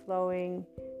very flowing,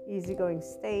 easygoing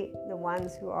state. The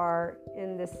ones who are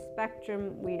in this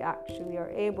spectrum, we actually are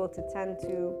able to tend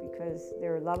to because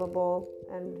they're lovable,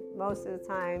 and most of the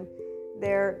time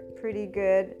they're pretty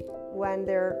good when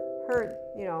they're hurt.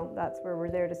 That's where we're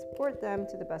there to support them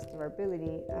to the best of our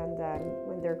ability, and then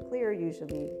when they're clear,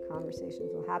 usually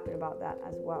conversations will happen about that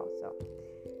as well. So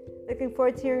looking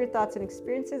forward to hearing your thoughts and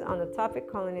experiences on the topic.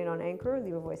 Calling in on Anchor,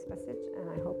 leave a voice message, and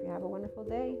I hope you have a wonderful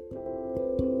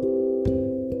day.